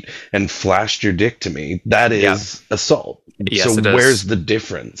street and flashed your dick to me, that is assault. Yes, so where's the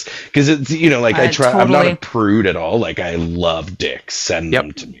difference? Because it's like I'm not a prude at all. Like I love dicks, send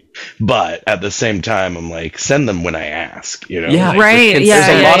them to me. But at the same time, I'm like, send them when I ask. There's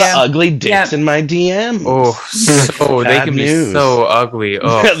a lot of ugly dicks in my DM. Oh, so they can be so ugly.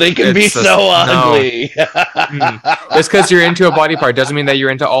 Oh, they can be so ugly. Just because you're into a body part doesn't mean that you're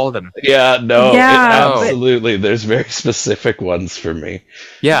into all of them. Absolutely. There's very specific ones for me.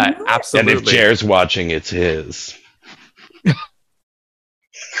 Yeah, absolutely. And if Jer's watching, it's his.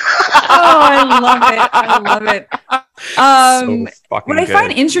 I love it. What I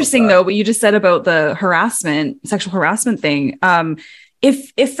find interesting though, what you just said about the sexual harassment thing.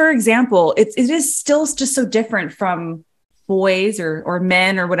 If for example, it is still just so different from boys or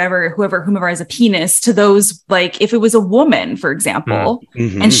men or whomever has a penis to those, like if it was a woman, for example,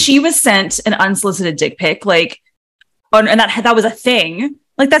 and she was sent an unsolicited dick pic, like, and that was a thing,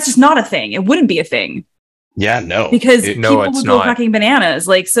 like that's just not a thing. It wouldn't be a thing. Yeah, no. Because people would go fucking bananas.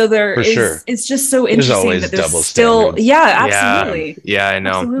 Like, so it's just so interesting that there's still, absolutely. Yeah, I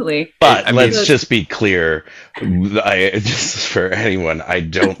know. Absolutely. But let's just be clear. Just for anyone, I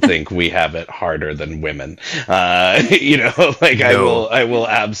don't think we have it harder than women. I will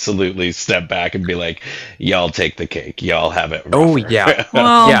absolutely step back and be like, y'all take the cake. Y'all have it rougher. Oh, yeah.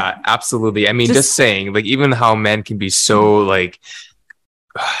 Yeah, absolutely. I mean, just saying, like, even how men can be so, like...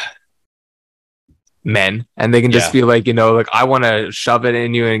 men, and they can just Yeah. be like, like, I want to shove it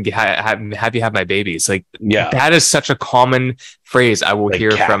in you and have you have my babies. Like, Yeah. that is such a common phrase I will Like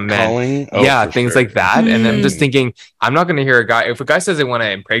hear from men. catcalling? Oh, Yeah, for things sure. like that. And I'm just Mm. thinking, I'm not going to hear if a guy says they want to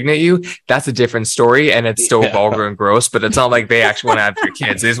impregnate you, that's a different story, and it's still Yeah. vulgar and gross, but it's not like they actually want to have your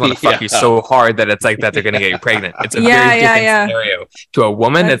kids. They just want to fuck you so hard that it's like that they're going to get you pregnant. It's a very different scenario. To a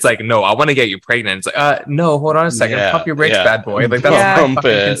woman, it's like, no, I want to get you pregnant. It's like, no, hold on a second. Pump your brakes, bad boy. Like, that's my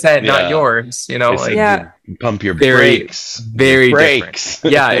fucking consent, not yours. Like, pump your brakes. Very different.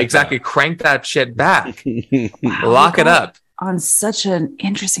 Yeah, exactly. Crank that shit back. Lock it up. On such an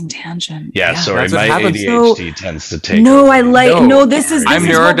interesting tangent. Yeah, sorry, my ADHD tends to take. This is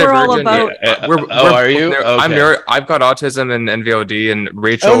what we're all about. Are you? Okay. I've got autism and NVOD, and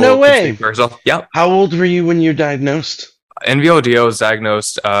Rachel. Oh, no way. For herself. Yep. How old were you when you diagnosed? NVOD, I was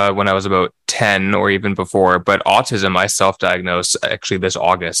diagnosed when I was about 10 or even before, but autism, I self-diagnosed actually this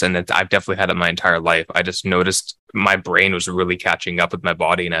August, and I've definitely had it my entire life. I just noticed my brain was really catching up with my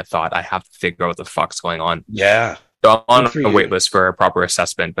body, and I thought, I have to figure out what the fuck's going on. Yeah. So I'm on a wait list for a proper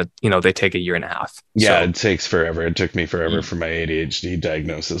assessment, but they take 1.5 years. Yeah, so. It takes forever. It took me forever for my ADHD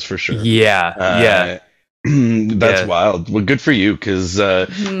diagnosis, for sure. Yeah. That's wild. Well, good for you, because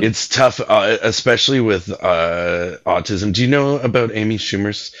it's tough, especially with autism. Do you know about Amy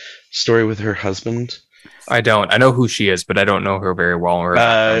Schumer's story with her husband? I don't. I know who she is, but I don't know her very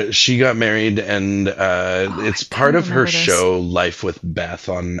well. She got married, and it's part of her show Life with Beth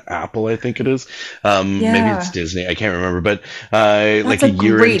on Apple, I think it is. Maybe it's Disney. I can't remember, but like a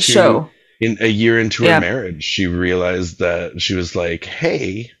year into her marriage, she realized that she was like,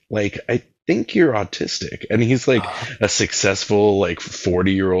 "Hey, like I think you're autistic," and he's like a successful like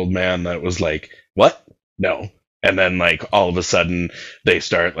 40-year-old man that was like, "What? No." And then, like, all of a sudden, they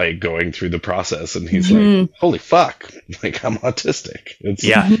start, like, going through the process, and he's like, "Holy fuck! Like, I'm autistic."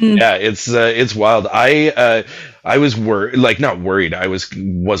 It's wild. I was worried, like, not worried. I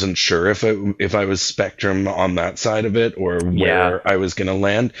wasn't sure if I was spectrum on that side of it or where I was gonna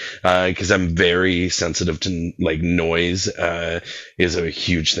land, because I'm very sensitive to like noise. Is a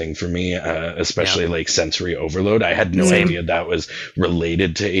huge thing for me, especially like sensory overload. I had no idea that was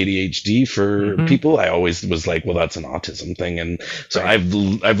related to ADHD for people. I always was like, well, that's an autism thing, and so I've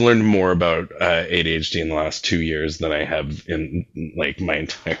learned more about ADHD in the last 2 years than I have in like my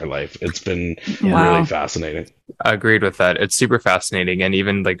entire life. It's been really fascinating. Agreed with that. It's super fascinating, and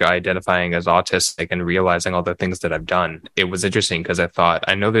even like identifying as autistic and realizing all the things that I've done, it was interesting because I thought,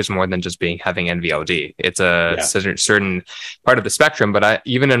 I know there's more than just having NVLD. It's a certain part of the spectrum, but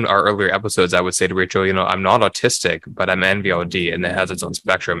even in our earlier episodes, I would say to Rachel, I'm not autistic, but I'm NVLD, and it has its own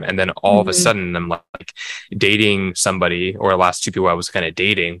spectrum. And then all of a sudden, I'm like dating somebody, or the last 2 people I was kind of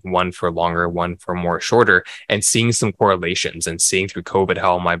dating, one for longer, one for more shorter, and seeing some correlations and seeing through COVID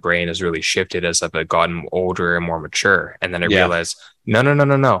how my brain has really shifted as I've gotten older and more mature. And then I realized,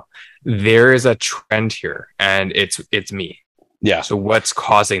 no, there is a trend here, and it's me. Yeah. So what's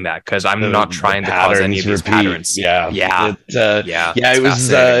causing that? Because I'm not trying to cause any of these patterns. It was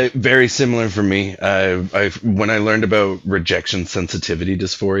very similar for me. When I learned about rejection sensitivity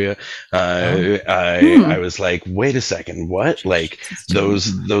dysphoria, I was like, wait a second, what? Like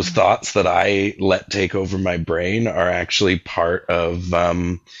those thoughts that I let take over my brain are actually part of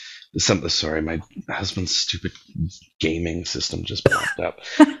sorry, my husband's stupid gaming system just popped up.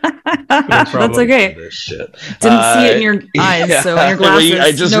 That's okay. Didn't see it in your eyes, so in your glasses.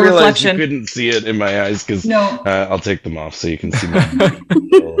 I just realized you couldn't see it in my eyes because I'll take them off so you can see my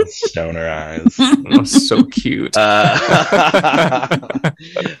little stoner eyes. Oh, so cute.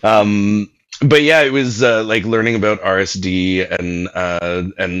 But yeah, it was like learning about RSD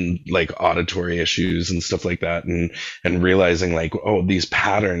and like auditory issues and stuff like that, and realizing like, oh, these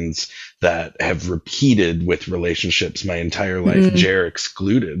patterns that have repeated with relationships my entire life, Jer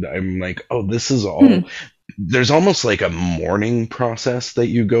excluded. I'm like, oh, this is all. There's almost like a mourning process that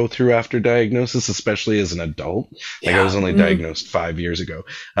you go through after diagnosis, especially as an adult. Like I was only diagnosed 5 years ago,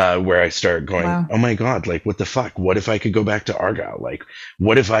 where I start going, oh my God, like what the fuck? What if I could go back to Argyle? Like,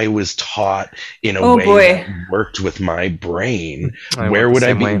 what if I was taught in a way that worked with my brain? Where would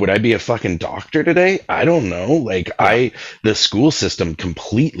I be? Would I be a fucking doctor today? I don't know. Like the school system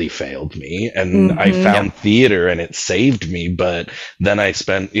completely failed me, and I found theater and it saved me. But then I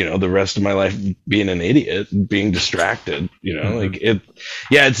spent, the rest of my life being an idiot, being distracted, like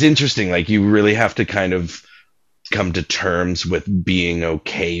it's interesting. Like you really have to kind of come to terms with being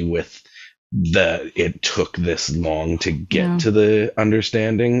okay with it took this long to get to the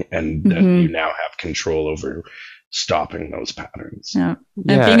understanding, and that you now have control over stopping those patterns. Yeah.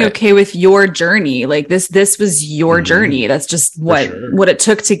 And being okay with your journey. Like this was your journey. That's just what it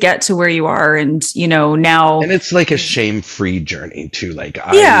took to get to where you are. And, you know, now. And it's like a shame-free journey too. Like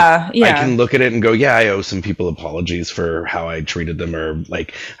I can look at it and go, yeah, I owe some people apologies for how I treated them, or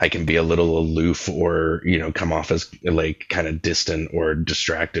like I can be a little aloof, or, you know, come off as like kind of distant or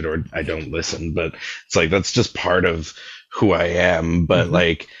distracted, or I don't listen. But it's like, that's just part of who I am. But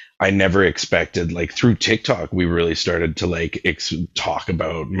like, I never expected, like through TikTok, we really started to like talk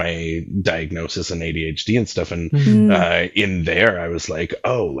about my diagnosis and ADHD and stuff. And in there, I was like,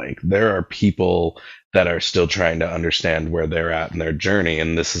 oh, like there are people that are still trying to understand where they're at in their journey,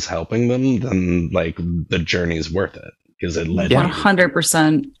 and this is helping them. Then like the journey is worth it, because it led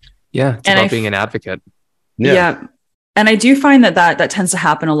 100%. Yeah, it's about being an advocate. Yeah. And I do find that tends to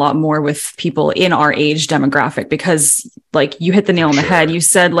happen a lot more with people in our age demographic, because like you hit the nail on the head. You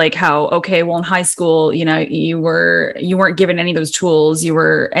said like how, okay, well in high school, you know, you weren't given any of those tools. You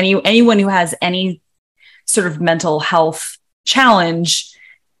were anyone who has any sort of mental health challenge,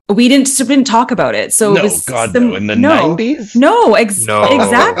 we didn't talk about it. So it was in the 90s? No,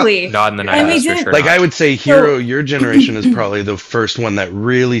 exactly. Not in the 90s for sure. Like I would say, your generation is probably the first one that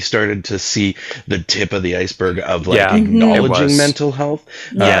really started to see the tip of the iceberg of like acknowledging mental health.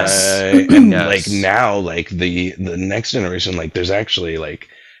 Like now, like the next generation, like there's actually like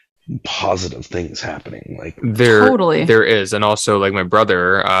positive things happening. Like there is. And also like my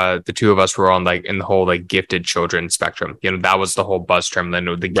brother, the two of us were on like in the whole like gifted children spectrum. You know, that was the whole buzz term, then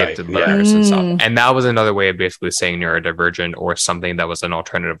the gifted learners and stuff. And that was another way of basically saying neurodivergent, or something that was an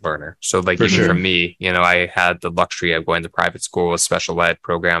alternative learner. So like for me, you know, I had the luxury of going to private school with special ed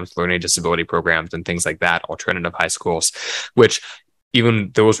programs, learning disability programs, and things like that, alternative high schools, which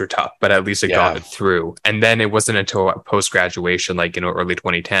even those were tough, but at least it got it through. And then it wasn't until post-graduation, like, you know, early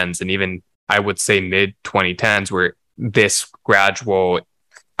 2010s, and even I would say mid 2010s, where this gradual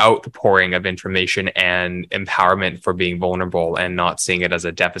outpouring of information and empowerment for being vulnerable and not seeing it as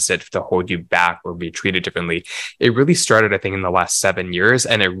a deficit to hold you back or be treated differently. It really started, I think, in the last 7 years,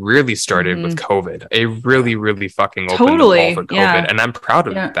 and it really started with COVID. It really, really fucking opened the wall for COVID, and I'm proud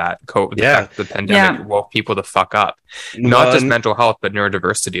of that. The pandemic woke people to fuck up, not just mental health, but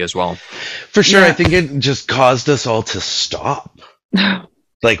neurodiversity as well. For sure, I think it just caused us all to stop.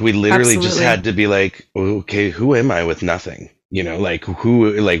 Like we literally just had to be like, okay, who am I with nothing? You know, like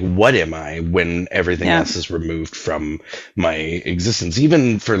what am I when everything else is removed from my existence?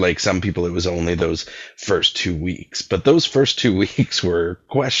 Even for like some people, it was only those first 2 weeks, but those first 2 weeks were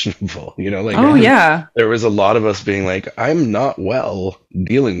questionable, you know, like, there was a lot of us being like, I'm not well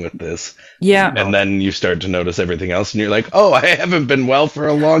dealing with this. Yeah. And then you start to notice everything else and you're like, oh, I haven't been well for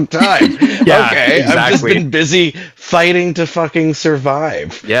a long time. Okay. Exactly. I've just been busy fighting to fucking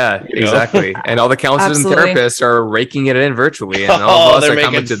survive. Yeah, exactly. And all the counselors and therapists are raking it in virtually. And all of us they're are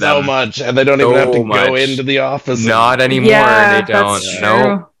making coming to so them much, and they don't even have to go into the office. Not anymore. They don't.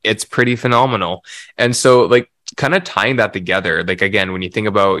 No, it's pretty phenomenal. And so, like, kind of tying that together, like, again, when you think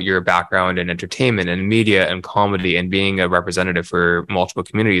about your background in entertainment and media and comedy and being a representative for multiple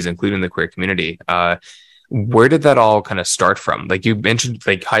communities, including the queer community, where did that all kind of start from? Like, you mentioned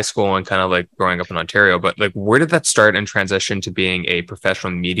like high school and kind of like growing up in Ontario, but like, where did that start and transition to being a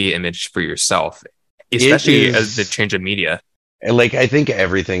professional media image for yourself, especially as the change of media? Like, I think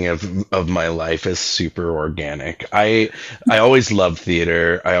everything of my life is super organic. I always loved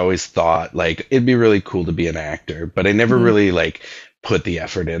theater. I always thought like it'd be really cool to be an actor, but I never really like put the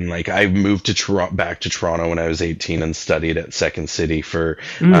effort in. Like, I moved to back to Toronto when I was 18 and studied at Second City for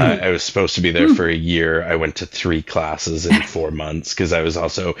I was supposed to be there for a year. I went to 3 classes in 4 months because I was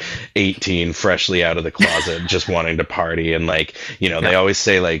also 18, freshly out of the closet, just wanting to party. And like, you know, they always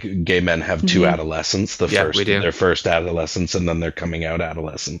say like gay men have 2 adolescents, their first adolescence, and then their coming out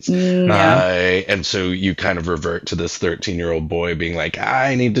adolescence. And so you kind of revert to this 13-year-old boy being like,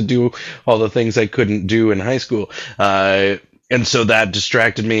 I need to do all the things I couldn't do in high school. And so that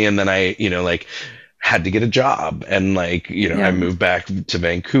distracted me. And then I, you know, like had to get a job, and like, you know, I moved back to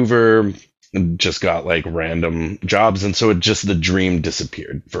Vancouver, just got like random jobs. And so it just, the dream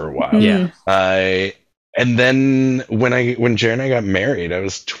disappeared for a while. And then when Jared and I got married, I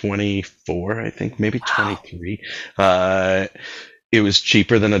was 24, I think, maybe 23. It was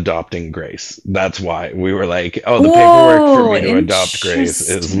cheaper than adopting Grace. That's why we were like, oh, the paperwork for me to adopt Grace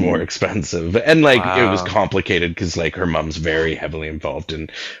is more expensive. And like, it was complicated because like her mom's very heavily involved in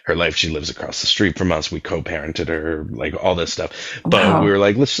her life. She lives across the street from us. We co-parented her, like all this stuff. But we were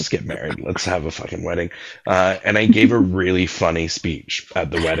like, let's just get married. Let's have a fucking wedding. And I gave a really funny speech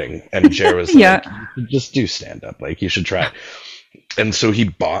at the wedding. And Jared was like, you should just do stand up. Like, you should try it. and so he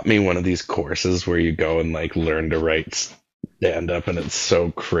bought me one of these courses where you go and like learn to write stand up, and it's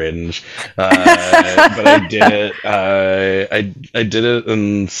so cringe. But I did it. I did it,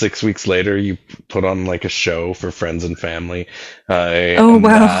 and 6 weeks later, you put on like a show for friends and family. Oh, And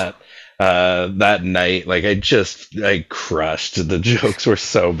wow. that night, like I crushed. The jokes were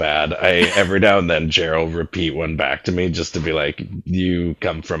so bad. Every now and then Gerald repeat one back to me just to be like, "You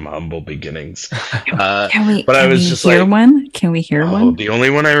come from humble beginnings." But I was just hear like, one? Can we hear oh, one? the only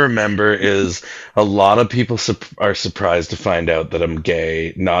one I remember is a lot of people are surprised to find out that I'm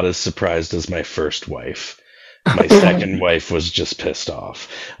gay. Not as surprised as my first wife. My second wife was just pissed off.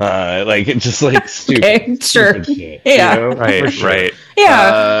 Like it just like stupid, Okay, sure. stupid shit. Yeah. You know? For Right, sure. right.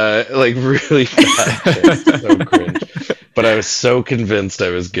 Yeah. Like really bad shit. So cringe. But I was so convinced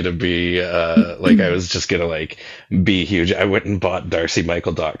I was gonna be like I was just gonna like be huge. I went and bought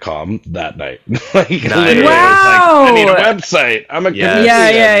DarcyMichael.com that night. Like literally, Wow. I was like, I need a website. I'm a Yes. comedian.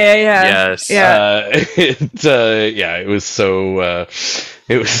 Yeah. Yes. Yeah.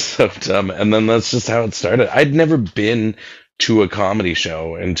 It was so dumb. And then that's just how it started. I'd never been to a comedy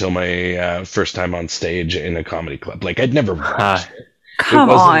show until my first time on stage in a comedy club. Like I'd never watched it. Come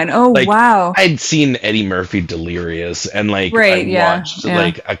wasn't, on. Oh, like, wow. I'd seen Eddie Murphy Delirious, and like Right, I watched yeah.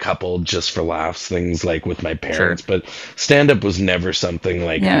 like a couple just for laughs things like with my parents, but stand up was never something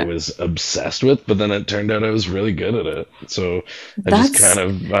like I was obsessed with. But then it turned out I was really good at it. So I just kind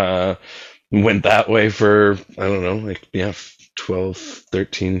of went that way for I don't know, like 12,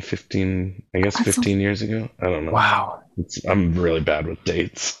 13, 15, I guess 15 years ago. I don't know. Wow. I'm really bad with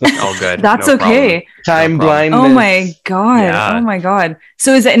dates. All good. That's No okay. Time No problem. blindness. Oh my God. Yeah. Oh my God.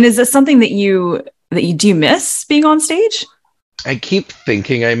 So is this something that you do you miss being on stage? I keep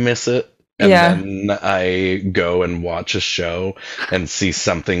thinking I miss it. And Yeah. then I go and watch a show and see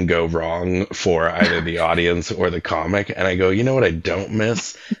something go wrong for either the audience or the comic. And I go, you know what I don't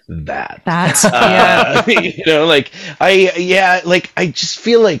miss? That. Yeah. You know, like I just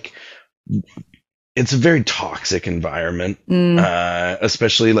feel like it's a very toxic environment,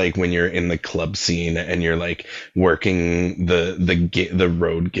 especially like when you're in the club scene and you're like working the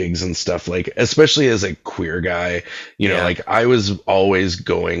road gigs and stuff. Like, especially as a queer guy, you know, like I was always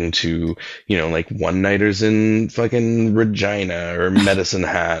going to, you know, like one nighters in fucking Regina or Medicine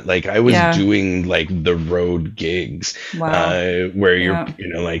Hat. Like I was doing like the road gigs, where you're,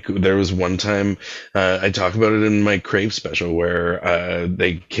 you know, like there was one time I talk about it in my Crave special where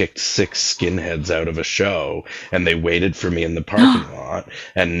they kicked 6 skinheads out of a show and they waited for me in the parking lot,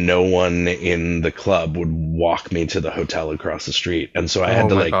 and no one in the club would walk me to the hotel across the street, and so I had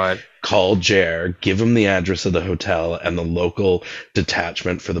to call Jer, give him the address of the hotel and the local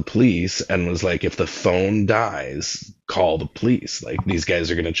detachment for the police, and was like, if the phone dies, call the police. Like, these guys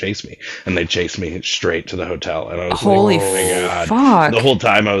are going to chase me. And they chased me straight to the hotel. And I was holy like, oh my God. Fuck. The whole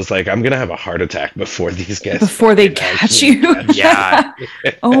time I was like, I'm going to have a heart attack before these guys. Before they catch you. Yeah.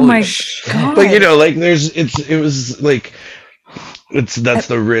 Oh my God. But, you know, like, that's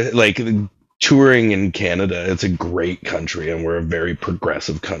the touring in Canada, it's a great country and we're a very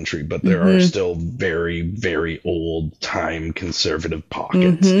progressive country, but there are still very, very old time conservative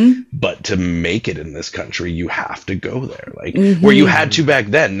pockets. But to make it in this country, you have to go there. Like where you had to back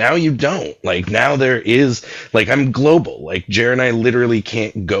then. Now you don't. Like now there is, like, I'm global. Like Jer and I literally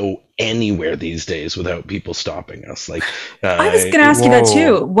can't go anywhere these days without people stopping us. Like I was gonna ask you that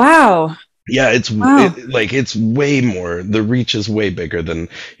too. Wow. Yeah, it's way more. The reach is way bigger than,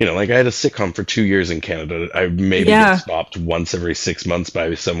 you know, like I had a sitcom for 2 years in Canada. I maybe get stopped once every 6 months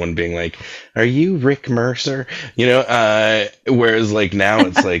by someone being like, "Are you Rick Mercer?" You know, whereas like now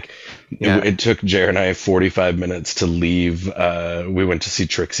it's like it took Jer and I 45 minutes to leave. We went to see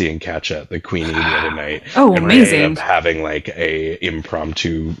Trixie and Catch at the Queenie the other night. Oh, and amazing! We ended up having like a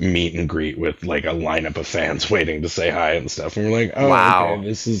impromptu meet and greet with like a lineup of fans waiting to say hi and stuff. And we're like, "Oh, wow, okay,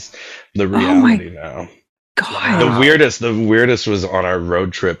 this is the reality now." God. The weirdest was on our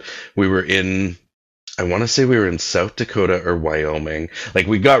road trip. We were in, I want to say we were in South Dakota or Wyoming. Like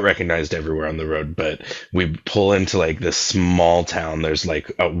we got recognized everywhere on the road, but we pull into like this small town. There's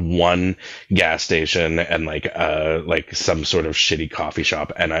like one gas station and like some sort of shitty coffee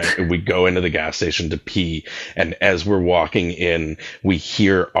shop. And we go into the gas station to pee. And as we're walking in, we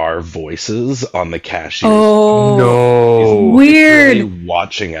hear our voices on the cashier. Oh, no. Weird.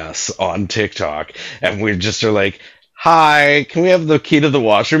 Watching us on TikTok. And we just are like, "Hi, can we have the key to the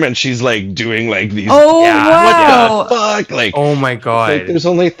washroom?" And she's like doing like these. Oh, wow. What the fuck? Like, oh my God. Like, there's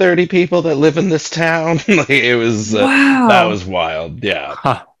only 30 people that live in this town. Like, it was, that was wild. Yeah.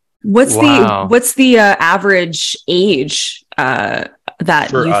 Huh. What's the average age that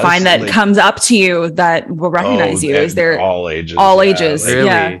For you us, find that like, comes up to you that will recognize you? Is there all ages? all Yeah, ages? like,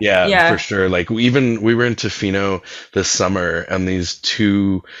 Really? yeah, for sure. Like we were in Tofino this summer, and these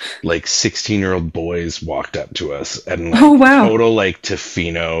two like 16-year-old boys walked up to us and like Oh wow. total like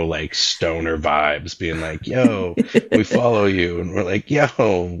Tofino like stoner vibes, being like, "Yo, we follow you," and we're like,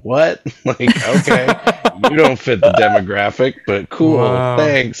 "Yo, what?" Like, okay, you don't fit the demographic, but cool, Wow.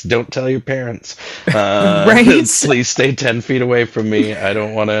 thanks. Don't tell your parents. Right. Please stay 10 feet away from me. I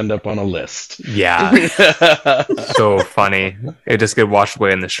don't want to end up on a list. Yeah. So funny. It just get washed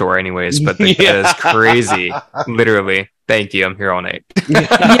away in the shore anyways, but that is crazy. Literally. Thank you. I'm here all night.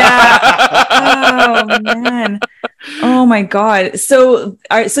 Yeah. Oh man. Oh my God. So,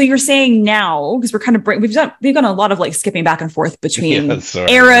 so you're saying now, because we're kind of we've done a lot of like skipping back and forth between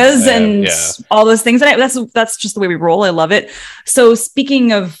eras and all those things, and that's just the way we roll. I love it. So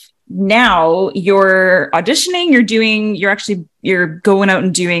speaking of now, you're auditioning. You're going out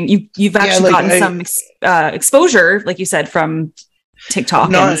and doing. You've actually gotten some exposure, like you said, from TikTok.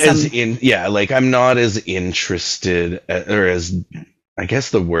 I'm not I'm not as interested or as, I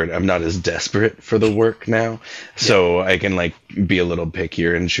guess the word, I'm not as desperate for the work now, so I can like be a little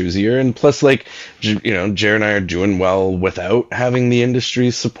pickier and choosier. And plus, like, Jared and I are doing well without having the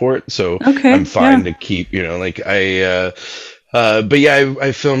industry support, so I'm fine to keep, but yeah,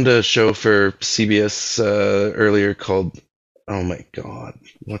 I filmed a show for CBS earlier called, oh my God,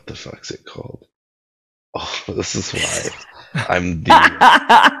 what the fuck's it called? Oh, this is why I'm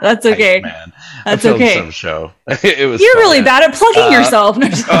the that's okay, man. That's I filmed okay. some show. It was. You're really bad at plugging yourself.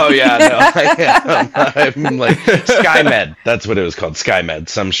 Oh yeah, no, I am. I'm like SkyMed. That's what it was called. SkyMed.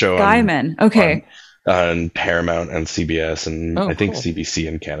 Some show. SkyMed. Okay. On Paramount and CBS and I think CBC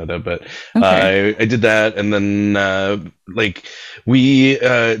in Canada, but okay. I did that, and then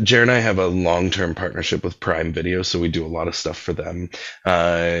Jared and I have a long-term partnership with Prime Video, so we do a lot of stuff for them.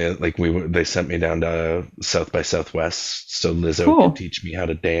 They sent me down to South by Southwest, so Lizzo could teach me how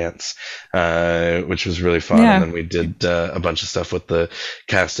to dance, which was really fun. And then we did a bunch of stuff with the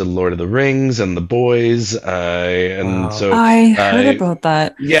cast of Lord of the Rings and the boys, so I heard about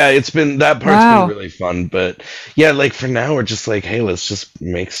that. Yeah, it's been, that part's been really fun. But yeah, like for now we're just like, hey, let's just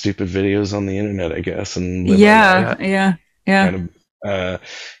make stupid videos on the internet, I guess, and live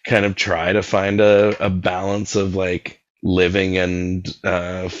kind of try to find a balance of like living and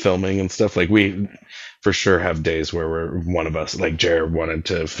filming and stuff. Like we for sure have days where one of us, like Jared wanted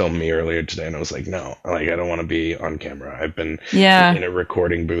to film me earlier today, and I was like, no, like I don't want to be on camera. I've been in a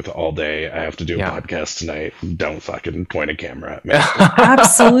recording booth all day. I have to do a podcast tonight. Don't fucking point a camera at me.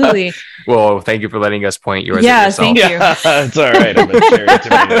 Absolutely. Well, thank you for letting us point yours. Yeah, thank you. It's all right. I'm a Jared to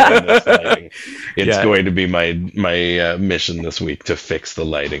this lighting. It's going to be my mission this week to fix the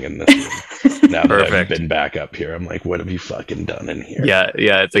lighting in this room. Now that I've been back up here, I'm like, what have you fucking done in here? Yeah.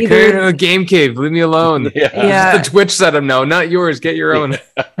 It's like, hey, game cave, leave me alone. Yeah. The Twitch setup, no, not yours. Get your own.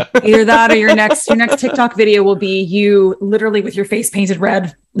 Either that or your next TikTok video will be you literally with your face painted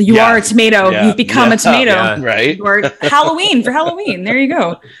red. You are a tomato. You've become a tomato. Right. Or Halloween for Halloween. There you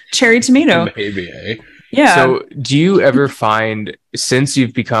go. Cherry tomato. Maybe, eh? Yeah. So do you ever find, since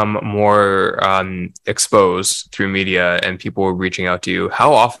you've become more exposed through media and people are reaching out to you,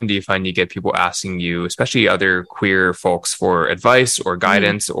 how often do you find you get people asking you, especially other queer folks, for advice or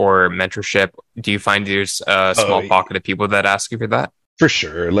guidance or mentorship? Do you find there's a small pocket of people that ask you for that? For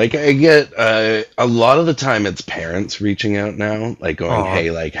sure. Like I get a lot of the time it's parents reaching out now, like going,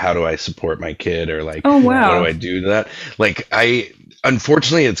 hey, like how do I support my kid, or like what do I do to that? Like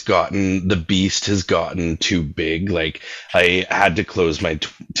unfortunately the beast has gotten too big. Like I had to close my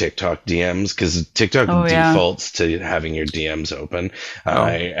TikTok DMs because TikTok defaults to having your DMs open.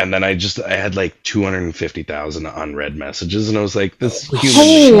 And then I had like 250,000 unread messages, and I was like, this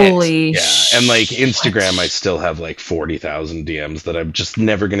holy shit. And like Instagram, I still have like 40,000 DMs that I'm just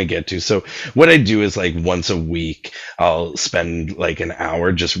never going to get to. So what I do is like once a week, I'll spend like an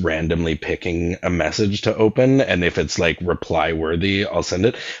hour just randomly picking a message to open. And if it's like reply worthy, I'll send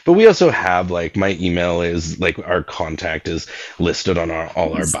it. But we also have like my email is like, our contact is listed on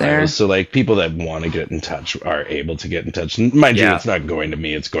all our bios. So like people that want to get in touch are able to get in touch. Mind you, it's not going to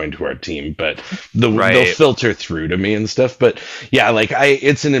me, it's going to our team, but they'll filter through to me and stuff. But yeah, like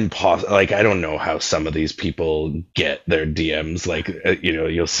it's an impossible, like I don't know how some of these people get their DMs. Like,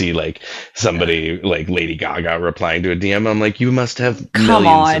 you'll see like somebody like Lady Gaga replying to a DM. I'm like, you must have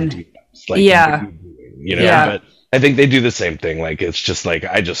millions of DMs. Like, what are you doing? But I think they do the same thing. Like, it's just like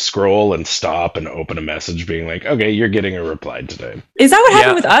I just scroll and stop and open a message being like, okay, you're getting a reply today. Is that what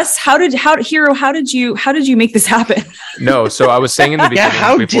happened with us? How did you make this happen? No, so I was saying in the beginning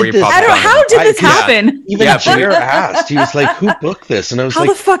how before did you this popped on. How did this happen? Even Jer asked. He was like, "Who booked this?" And I was How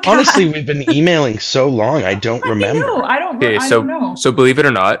like, the fuck "Honestly, we've been emailing so long, I don't remember." I don't Okay, don't know. so believe it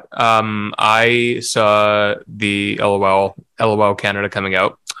or not, I saw the LOL Canada coming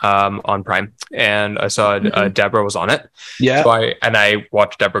out on Prime, and I saw Deborah was on it. Yeah. So I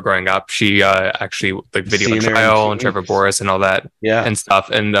watched Deborah growing up. She actually like Video on Trial and Trevor Boris and all that and stuff.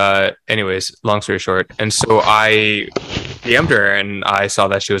 And anyways, long story short, and so I DM'd her and I saw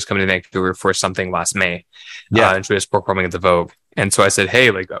that she was coming to Vancouver for something last May. And she was performing at the Vogue. And so I said,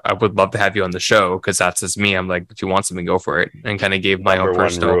 hey, like, I would love to have you on the show because that's just me. I'm like, if you want something, go for it. And kind of gave my own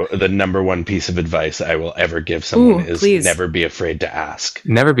personal. The number one piece of advice I will ever give someone is please. never be afraid to ask.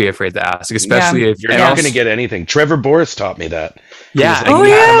 Never be afraid to ask, especially if you're not going to get anything. Trevor Boris taught me that. Yeah.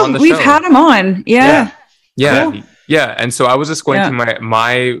 Like, we've had him on. Yeah. Cool. Yeah, and so I was just going through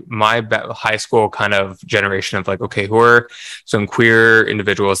my high school kind of generation of like, okay, who are some queer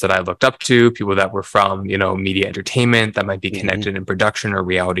individuals that I looked up to, people that were from, media entertainment that might be connected in production or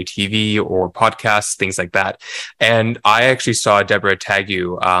reality TV or podcasts, things like that. And I actually saw Deborah tag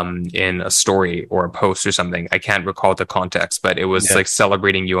you in a story or a post or something. I can't recall the context, but it was like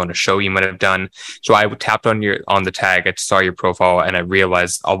celebrating you on a show you might have done. So I tapped on the tag, I saw your profile, and I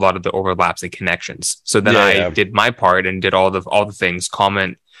realized a lot of the overlaps and connections. So then I did my part and did all the things,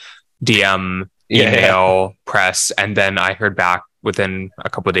 comment, DM, email, press, and then I heard back within a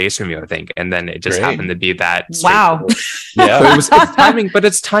couple of days from you, I think, and then it just happened to be that. Wow. So it's timing, but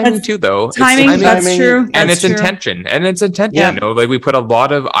it's timing too, though. Timing, that's true, and it's intention, Yeah. Like I put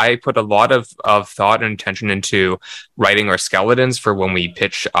a lot of thought and intention into writing our skeletons for when we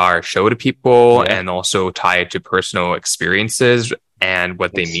pitch our show to people, and also tie it to personal experiences and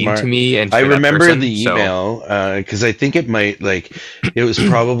what they mean to me. And I remember the email because I think it it was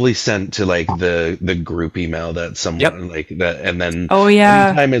probably sent to like the group email that someone like that, and then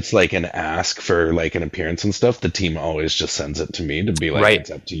anytime it's like an ask for like an appearance and stuff, the team always just sends it to me to be like,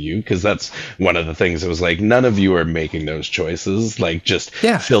 it's up to you, because that's one of the things. It was like, none of you are making those choices. Like, just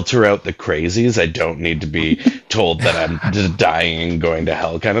filter out the crazies. I don't need to be told that I'm just dying and going to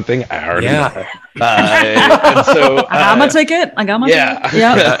hell kind of thing. I already know. And so I got my ticket.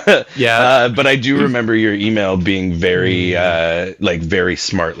 But I do remember your email being very very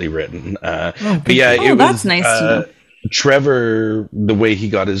smartly written. That's nice to know. Trevor, the way he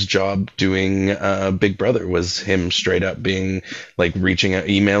got his job doing Big Brother was him straight up being like reaching out,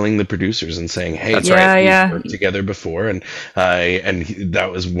 emailing the producers and saying, hey, we've worked together before. And that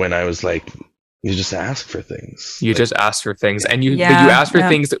was when I was like, you just ask for things. Just ask for things, and you ask for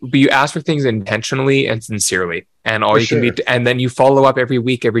things. But you ask for things intentionally and sincerely, and all can be. And then you follow up every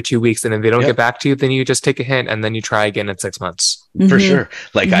week, every 2 weeks, and if they don't get back to you, then you just take a hint, and then you try again in 6 months. For sure.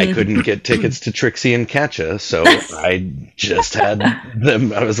 Like I couldn't get tickets to Trixie and Katja, so I just had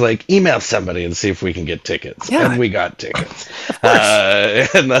them. I was like, email somebody and see if we can get tickets, and we got tickets.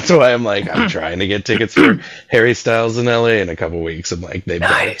 And that's why I'm like, I'm trying to get tickets for Harry Styles in LA in a couple weeks. I'm like, they've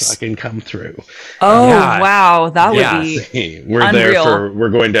got to fucking come through. Oh wow, that would be we're unreal. We're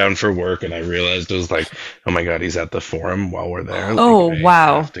going down for work, and I realized it was like, oh my god, he's at the Forum while we're there. Like,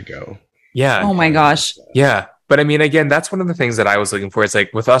 I have to go. Oh my gosh. But I mean, again, that's one of the things that I was looking for. It's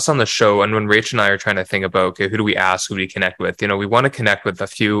like with us on the show, and when Rach and I are trying to think about, okay, who do we ask, who do we connect with? We want to connect with a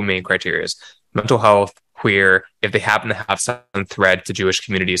few main criteria: mental health, queer, if they happen to have some thread to Jewish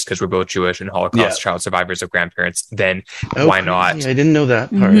communities because we're both Jewish and Holocaust child survivors of grandparents, then why not? I didn't know that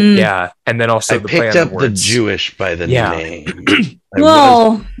part. Yeah. And then also I picked up the Jewish by the name.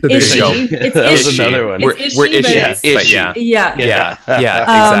 Well, is she? That was another one. We're issues, but yeah,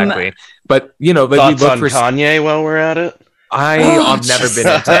 exactly. But thoughts on Kanye while we're at it. I've never been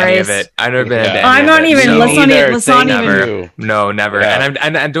into any of it. I've never been into any of it. I'm not even. Let's not even. No, never.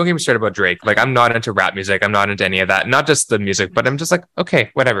 And don't get me started about Drake. Like, I'm not into rap music. I'm not into any of that. Not just the music, but I'm just like, okay,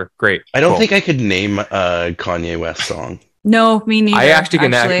 whatever, great. I don't think I could name a Kanye West song. No, me neither. I actually can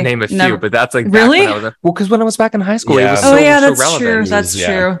name a few, but that's like really because when I was back in high school, it was that's so relevant. True. That's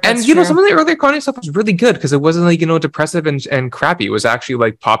true. And some of the earlier Kanye stuff was really good because it wasn't like depressive and crappy. It was actually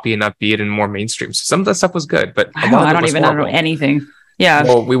like poppy and upbeat and more mainstream. So some of that stuff was good, but I don't even know anything. Yeah.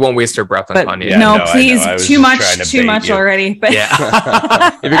 Well, we won't waste our breath on Kanye. No, please, too much already. But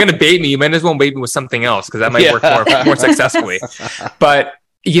if you're gonna bait me, you might as well bait me with something else because that might work more successfully. But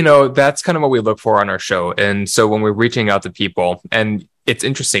that's kind of what we look for on our show. And so when we're reaching out to people, and it's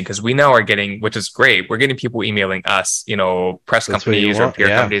interesting because we now are getting, which is great, we're getting people emailing us, press companies or PR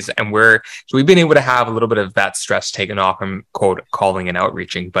companies, and we've been able to have a little bit of that stress taken off from quote calling and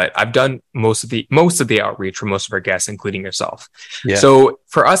outreaching. But I've done most of the outreach for most of our guests, including yourself. Yeah. So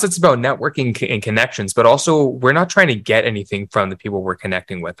for us, it's about networking and connections, but also we're not trying to get anything from the people we're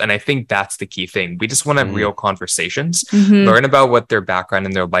connecting with. And I think that's the key thing. We just want to have real conversations, learn about what their background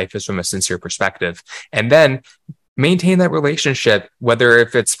and their life is from a sincere perspective, and then maintain that relationship, whether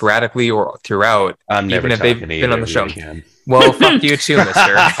if it's sporadically or throughout, even if they've been on the show. Well, fuck you too,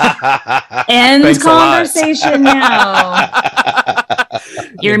 mister. End Thanks conversation now.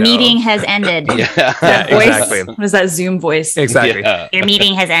 Your meeting has ended. That voice, exactly. What is that Zoom voice? Exactly. Your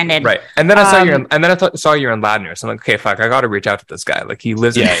meeting has ended. Right. And then I saw you're in Ladner. So I'm like, okay, fuck, I got to reach out to this guy. Like, he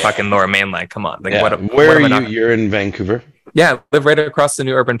lives in fucking Lower Mainland. Come on. Like, where are you? You're in Vancouver. Yeah, I live right across the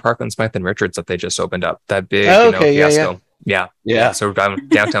new urban park on Smythe and Richards that they just opened up. That big, fiasco. Yeah. So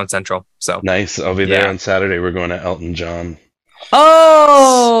downtown Central. So nice. I'll be there on Saturday. We're going to Elton John.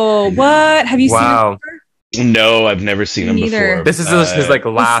 Oh, what? Have you seen him before? No, I've never seen him before. This is his like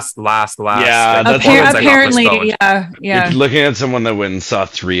last. Yeah, that's apparently, yeah. You're looking at someone that went and saw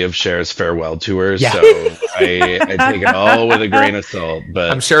 3 of Cher's farewell tours, so I take it all with a grain of salt.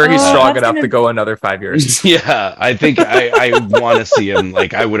 But I'm sure he's strong enough to go another 5 years. Yeah, I think I want to see him.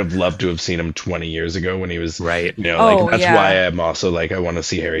 Like, I would have loved to have seen him 20 years ago when he was right. That's why I'm also like I want to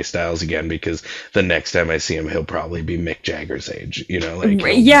see Harry Styles again, because the next time I see him, he'll probably be Mick Jagger's age.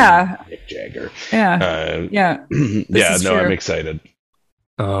 Mick Jagger. True. I'm excited.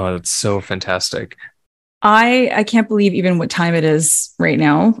 Oh, that's so fantastic. I can't believe even what time it is right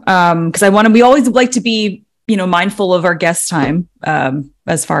now. Because we always like to be, mindful of our guest time,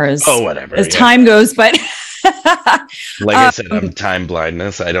 as far as time goes, but like I said, I'm time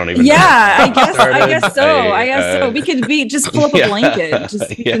blindness. I don't even know. I guess so. We could just pull up a blanket.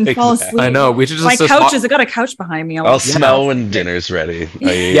 Just fall asleep. I know. We should just my couch is I got a couch behind me. I'll smell when dinner's ready.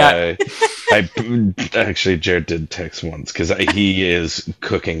 I actually Jared did text once because he is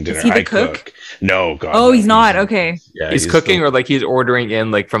cooking dinner. Is he the cook? No, God. Oh, he's not. Okay. Yeah, he's cooking, or like he's ordering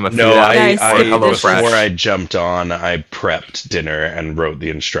in like from a food. No, before I jumped on, I prepped dinner and wrote the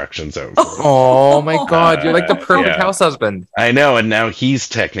instructions out. Oh my God, you're like the perfect house husband. I know, and now he's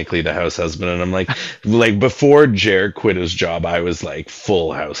technically the house husband, and I'm like before Jared quit his job, I was like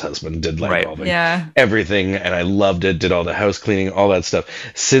full house husband, did like all the everything, and I loved it. Did all the house cleaning, all that stuff.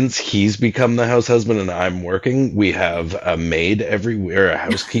 Since he's become the house husband and I'm working, we have a maid a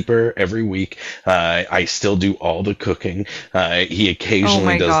housekeeper every week. I still do all the cooking. He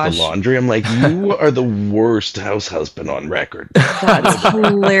occasionally does the laundry. I'm like, you are the worst house husband on record. That's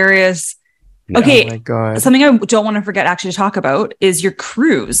hilarious. Okay, oh my God. Something I don't want to forget actually to talk about is your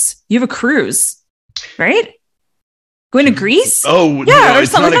cruise. You have a cruise, right? Going to Greece? Oh, yeah, or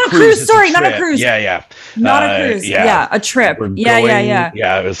something. Not a cruise. Sorry, not a cruise. Yeah. Not a cruise. Yeah, a trip. Yeah.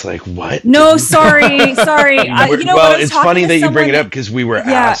 Yeah, I was like, what? No, sorry. It's funny that you bring it up because we were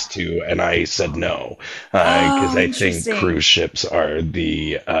asked to, and I said no because I think cruise ships are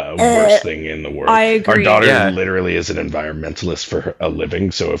the worst thing in the world. I agree. Our daughter literally is an environmentalist for a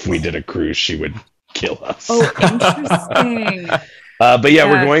living, so if we did a cruise, she would kill us. Oh, interesting. But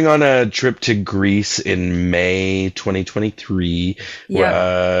we're going on a trip to Greece in May 2023.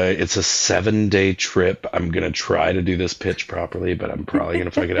 It's a 7-day trip. I'm going to try to do this pitch properly, but I'm probably going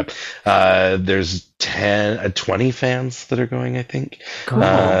to fuck it up. There's 20 fans that are going, I think. Cool.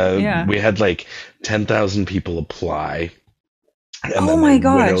 We had like 10,000 people apply. And oh my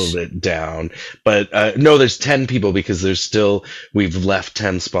gosh! Whittled it down, but no, there's 10 people because we've left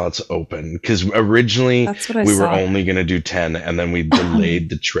 10 spots open because originally we were only going to do 10, and then we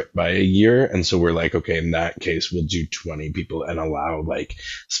delayed the trip by a year, and so we're like, okay, in that case, we'll do 20 people and allow like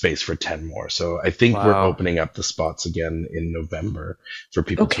space for 10 more. So I think we're opening up the spots again in November for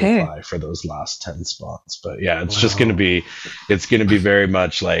people to apply for those last 10 spots. But it's just going to be, very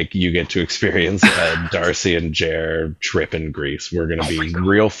much like you get to experience Darcy and Jer trip in Greece. We're going to be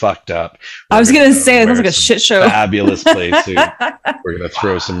real fucked up. I was going to say, it sounds like a shit show. Fabulous place. We're going to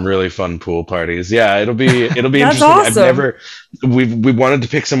throw some really fun pool parties. Yeah, it'll be That's interesting. Awesome. We wanted to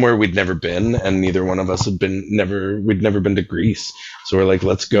pick somewhere we'd never been, and neither one of us we'd never been to Greece. So we're like,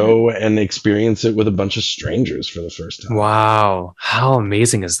 let's go and experience it with a bunch of strangers for the first time. Wow. How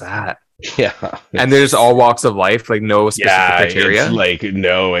amazing is that? Yeah. And there's all walks of life, like no specific criteria. It's like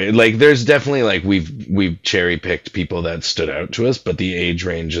no, like there's definitely like we've cherry picked people that stood out to us, but the age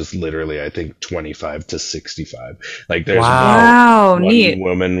range is literally I think 25 to 65. Like there's Wow, one neat.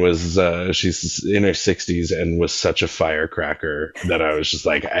 woman was she's in her 60s and was such a firecracker that I was just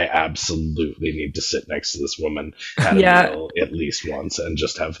like, I absolutely need to sit next to this woman at a meal at least once and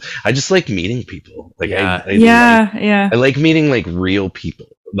just have. I just like meeting people. Like I like meeting like real people.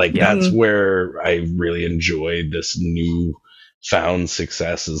 Like that's where I really enjoyed this new found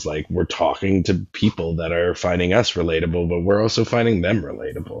success is like we're talking to people that are finding us relatable, but we're also finding them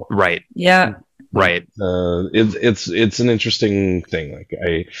relatable. Right. Yeah. Right. It's an interesting thing. Like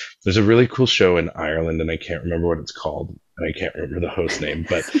there's a really cool show in Ireland and I can't remember what it's called and I can't remember the host name,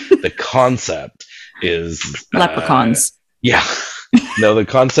 but the concept is leprechauns. Yeah. No, the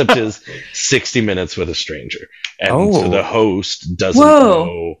concept is 60 minutes with a stranger. And so the host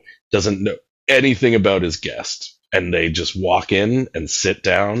doesn't know anything about his guest. And they just walk in and sit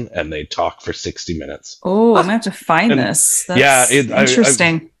down and they talk for 60 minutes. Oh, I'm gonna have to find this. That's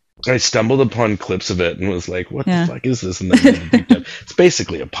interesting. I stumbled upon clips of it and was like, what the fuck is this? And then it's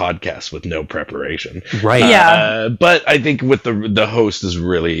basically a podcast with no preparation. Right. But I think with the host is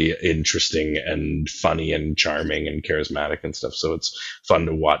really interesting and funny and charming and charismatic and stuff. So it's fun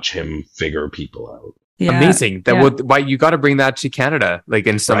to watch him figure people out. Yeah. Amazing. That why you got to bring that to Canada, like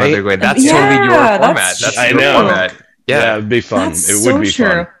in some other way. That's totally your format. That's I your know. Format. Yeah, it'd be fun. It would be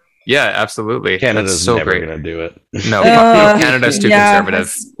fun. Yeah, absolutely. Canada's so never great. gonna do it. No, Canada's too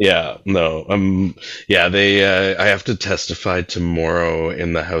conservative. Yeah, no. They. I have to testify tomorrow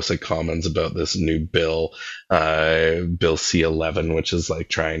in the House of Commons about this new bill, Bill C-11, which is like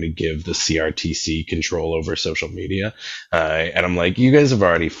trying to give the CRTC control over social media. And I'm like, you guys have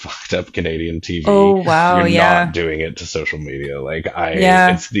already fucked up Canadian TV. Oh wow, You're not doing it to social media. Like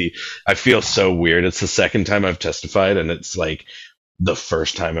I feel so weird. It's the second time I've testified, and it's like the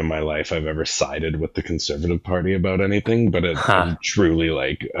first time in my life I've ever sided with the Conservative Party about anything, but I'm truly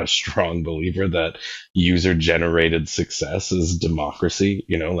like a strong believer that user-generated success is democracy.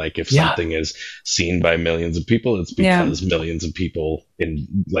 You know, like if something is seen by millions of people, it's because millions of people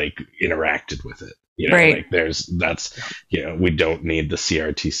interacted with it. You know, like we don't need the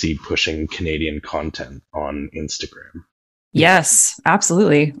CRTC pushing Canadian content on Instagram. Yes,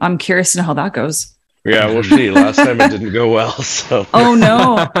 absolutely. I'm curious to know how that goes. Yeah, we'll see. Last time it didn't go well, so. Oh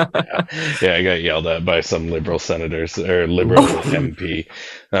no! Yeah, I got yelled at by some Liberal senators or Liberal MP.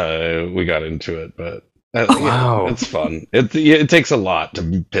 We got into it, but it's fun. It takes a lot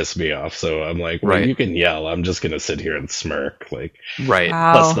to piss me off, so I'm like, well, you can yell. I'm just gonna sit here and smirk, like. Right.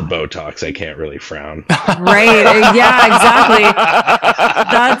 Wow. Plus the Botox, I can't really frown. Right. Yeah. Exactly.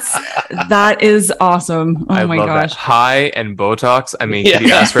 That is awesome. Oh my gosh. That. High and Botox. I mean, can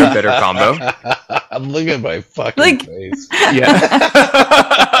you ask for a better combo? Look at my fucking face. Yeah.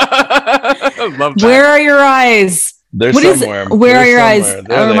 Love that. Where are your eyes? They're somewhere. Where are your eyes? It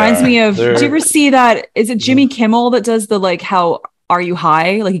reminds me of. Do you ever see that? Is it Jimmy Kimmel that does the like how are you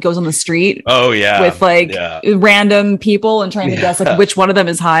high? Like he goes on the street. Oh yeah. With random people and trying to guess like which one of them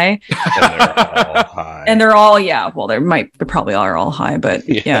is high. And they're all high. And they're all well, they probably are all high, but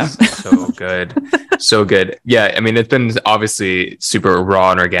yeah. So good. So good. Yeah, I mean it's been obviously super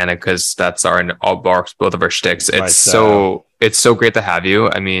raw and organic because that's both of our shticks. It's so great to have you.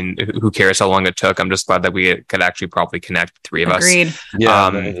 I mean, who cares how long it took? I'm just glad that we could actually probably connect the three of us. Agreed.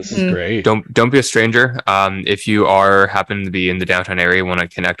 Yeah, this is great. Don't be a stranger. If you happen to be in the downtown area, want to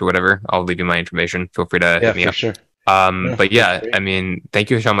connect or whatever, I'll leave you my information. Feel free to hit me up. Sure. But I mean, thank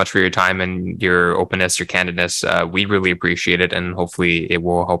you so much for your time and your openness, your candidness. We really appreciate it, and hopefully it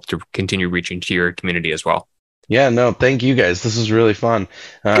will help to continue reaching to your community as well. Yeah, no, thank you guys. This is really fun.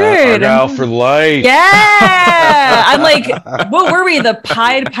 Good. Argyle for life. Yeah. I'm like, what were we? The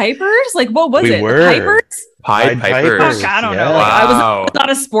Pied Pipers? Like, what was it? Were. The Pipers? Pied Pipers. Fuck, I don't know. Like, I was not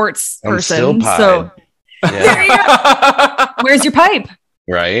a sports person. So there you go. Where's your pipe?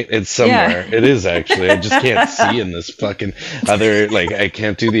 Right? It's somewhere. It is actually. I just can't see in this fucking other, like, I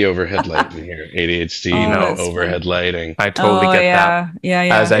can't do the overhead lighting here. ADHD, overhead lighting. I totally get that. Yeah.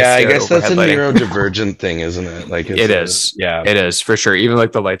 I guess that's a neurodivergent thing, isn't it? Like, it is. It is for sure. Even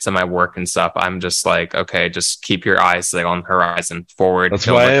like the lights on my work and stuff, I'm just like, okay, just keep your eyes like on the horizon forward. That's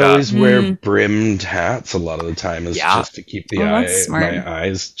why I always wear brimmed hats a lot of the time, is just to keep my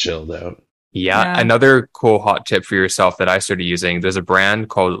eyes chilled out. Yeah. Another cool hot tip for yourself that I started using. There's a brand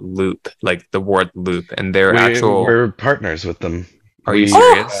called Loop, like the word Loop, and we're partners with them. Are you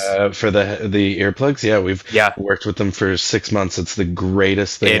serious? For the earplugs? Yeah, we've worked with them for 6 months. It's the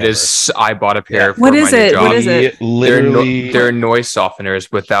greatest thing. It is. I bought a pair. For what is my it? job. What is it? Literally, they're noise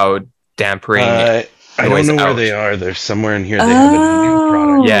softeners without dampering I don't noise know where out. they are. They're somewhere in here. They have a new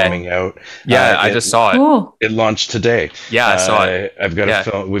product Yeah. coming out. Yeah, I just saw it. Cool. It launched today. Yeah, I saw it. I've got to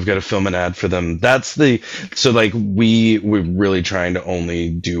film. We've got to film an ad for them. That's so like we're really trying to only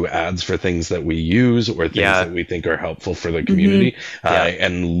do ads for things that we use or things that we think are helpful for the community.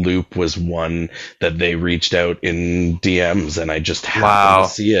 And Loop was one that they reached out in DMs, and I just happened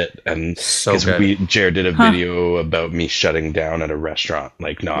to see it. And so good. Jared did a video about me shutting down at a restaurant,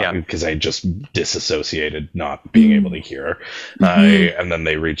 like not because I just disassociated, not being able to hear. And then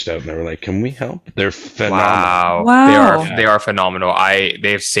they reached out and they were like, "Can we help?" They're phenomenal. Wow. They are phenomenal.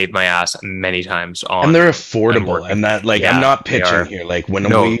 They've saved my ass many times on, and they're affordable. And that, like, I'm not pitching here. Like when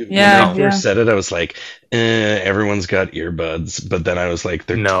we first said it, I was like, everyone's got earbuds, but then I was like,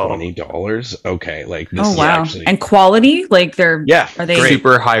 they're $20. Okay, like this is actually and quality, like they're are they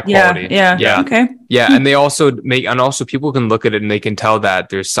super high quality? Okay. Yeah, and they also people can look at it and they can tell that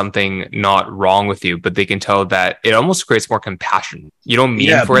there's something not wrong with you, but they can tell that it almost creates more compassion. You don't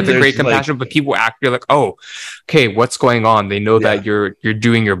mean for it to create compassion, but people actually like, oh, okay, what's going on? They know that you're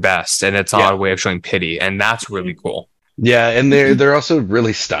doing your best, and it's not a way of showing pity, and that's really cool. Yeah, and they're also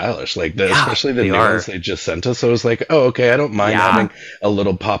really stylish, like especially the new ones they just sent us. So I was like, oh, okay, I don't mind having a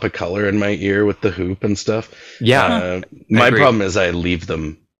little pop of color in my ear with the hoop and stuff. My problem is I leave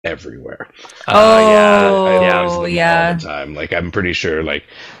them everywhere. I lose them all the time. Like I'm pretty sure, like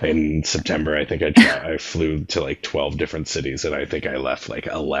in September, I think I flew to like 12 different cities, and I think I left like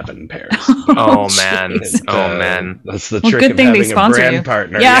 11 pairs. Oh man, that's the trick of having a brand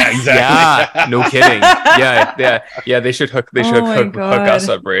partner. Yeah, exactly. Yeah, no kidding. Yeah. They should hook us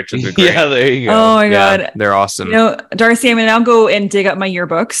up, Rach. It'd be great. Yeah, there you go. Oh my god, they're awesome. You know, Darcy, I'm gonna now go and dig up my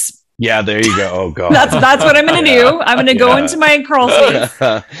yearbooks. Yeah, there you go. Oh god, that's what I'm gonna do. I'm gonna go into my crawl space.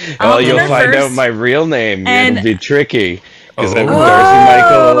 Well, you'll find out my real name. It'll be tricky because I'm Darcy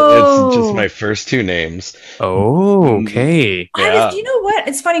Michael. It's just my first two names. Oh, okay. You know what?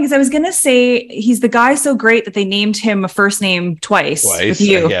 It's funny because I was gonna say he's the guy so great that they named him a first name twice with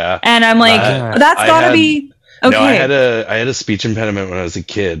you. Yeah, and I'm like, that's gotta be. Okay. No, I had a speech impediment when I was a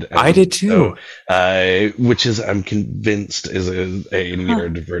kid. I did too. So, which is, I'm convinced, is a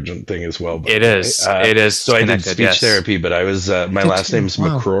neurodivergent thing as well. It is. It is. So I did speech therapy, but I was my last name's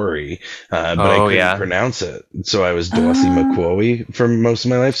McCrory, but I couldn't pronounce it. So I was Darcy McCrory for most of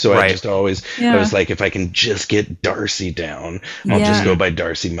my life. So I just always I was like, if I can just get Darcy down, I'll just go by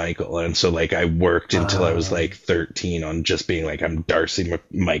Darcy Michael. And so like I worked until I was like 13 on just being like, I'm Darcy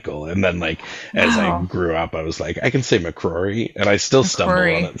Michael. And then like as I grew up, I was like, I can say McCrory, and I still stumble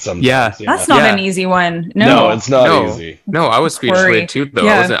on it sometimes. Yeah, that's not an easy one. No, it's not easy. No, I was speech trained too, though.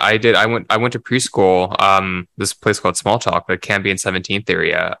 I went to preschool. This place called Small Talk that can be in 17th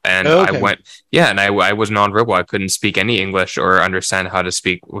area, and I went. Yeah, and I was nonverbal. I couldn't speak any English or understand how to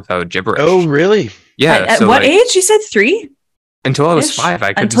speak without gibberish. Oh, really? Yeah. At what age? You said 3? Until I was 5,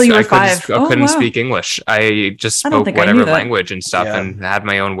 I couldn't speak English. I just spoke whatever language and stuff, and had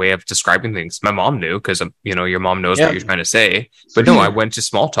my own way of describing things. My mom knew because your mom knows what you're trying to say. But no, I went to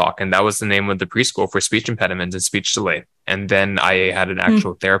Small Talk, and that was the name of the preschool for speech impediments and speech delay. And then I had an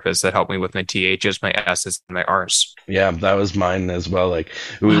actual therapist that helped me with my THs, my S's, and my R's. Yeah, that was mine as well. Like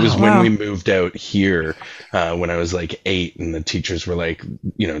it was when we moved out here, when I was like 8, and the teachers were like,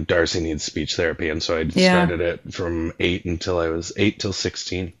 Darcy needs speech therapy, and so I started it from 8 until I was 8 till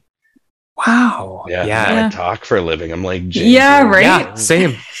 16. Wow. Yeah. I talk for a living. I'm like, James. Yeah, right. Yeah,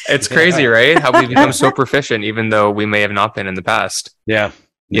 same. It's crazy, right? How we become so proficient, even though we may have not been in the past. Yeah.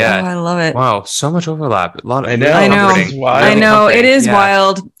 Yeah, I love it. Wow, so much overlap. I know. It is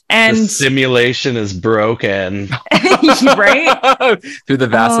wild. And the simulation is broken. Right? Through the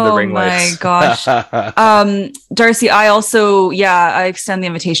vast of the ring lights. Oh my gosh. Darcy, I also, I extend the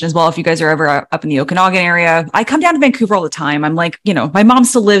invitation as well. If you guys are ever up in the Okanagan area, I come down to Vancouver all the time. I'm like, my mom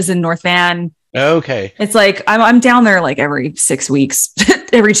still lives in North Van. Okay. It's like, I'm down there like every 6 weeks,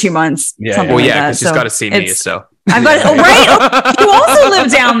 every 2 months. Yeah. Well, because she's got to see me, so. I've got right. You also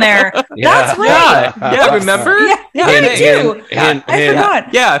live down there. That's right. Yeah. Remember? Yeah, I do. I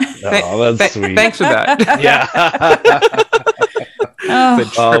forgot. Yeah. That's sweet. Thanks for that. Yeah.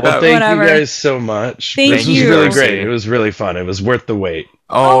 Well, thank you guys so much. This was really great. It was really fun. It was worth the wait.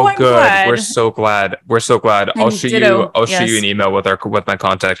 Oh, good. Glad. We're so glad. I'll shoot you an email with my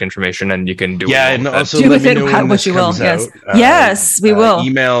contact information, and you can do and also let me know when this comes out. Yes, we will.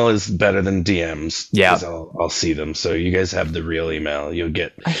 Email is better than DMs. Yeah, I'll see them. So you guys have the real email. You'll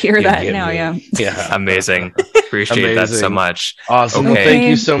get. I hear that now. Yeah. Amazing. Appreciate that so much. Awesome. Okay. Well, thank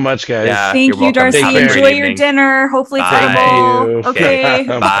you so much, guys. Yeah, thank you, Darcy. Enjoy your dinner. Hopefully, Bye. Okay.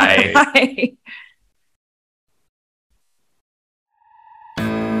 Bye. Bye.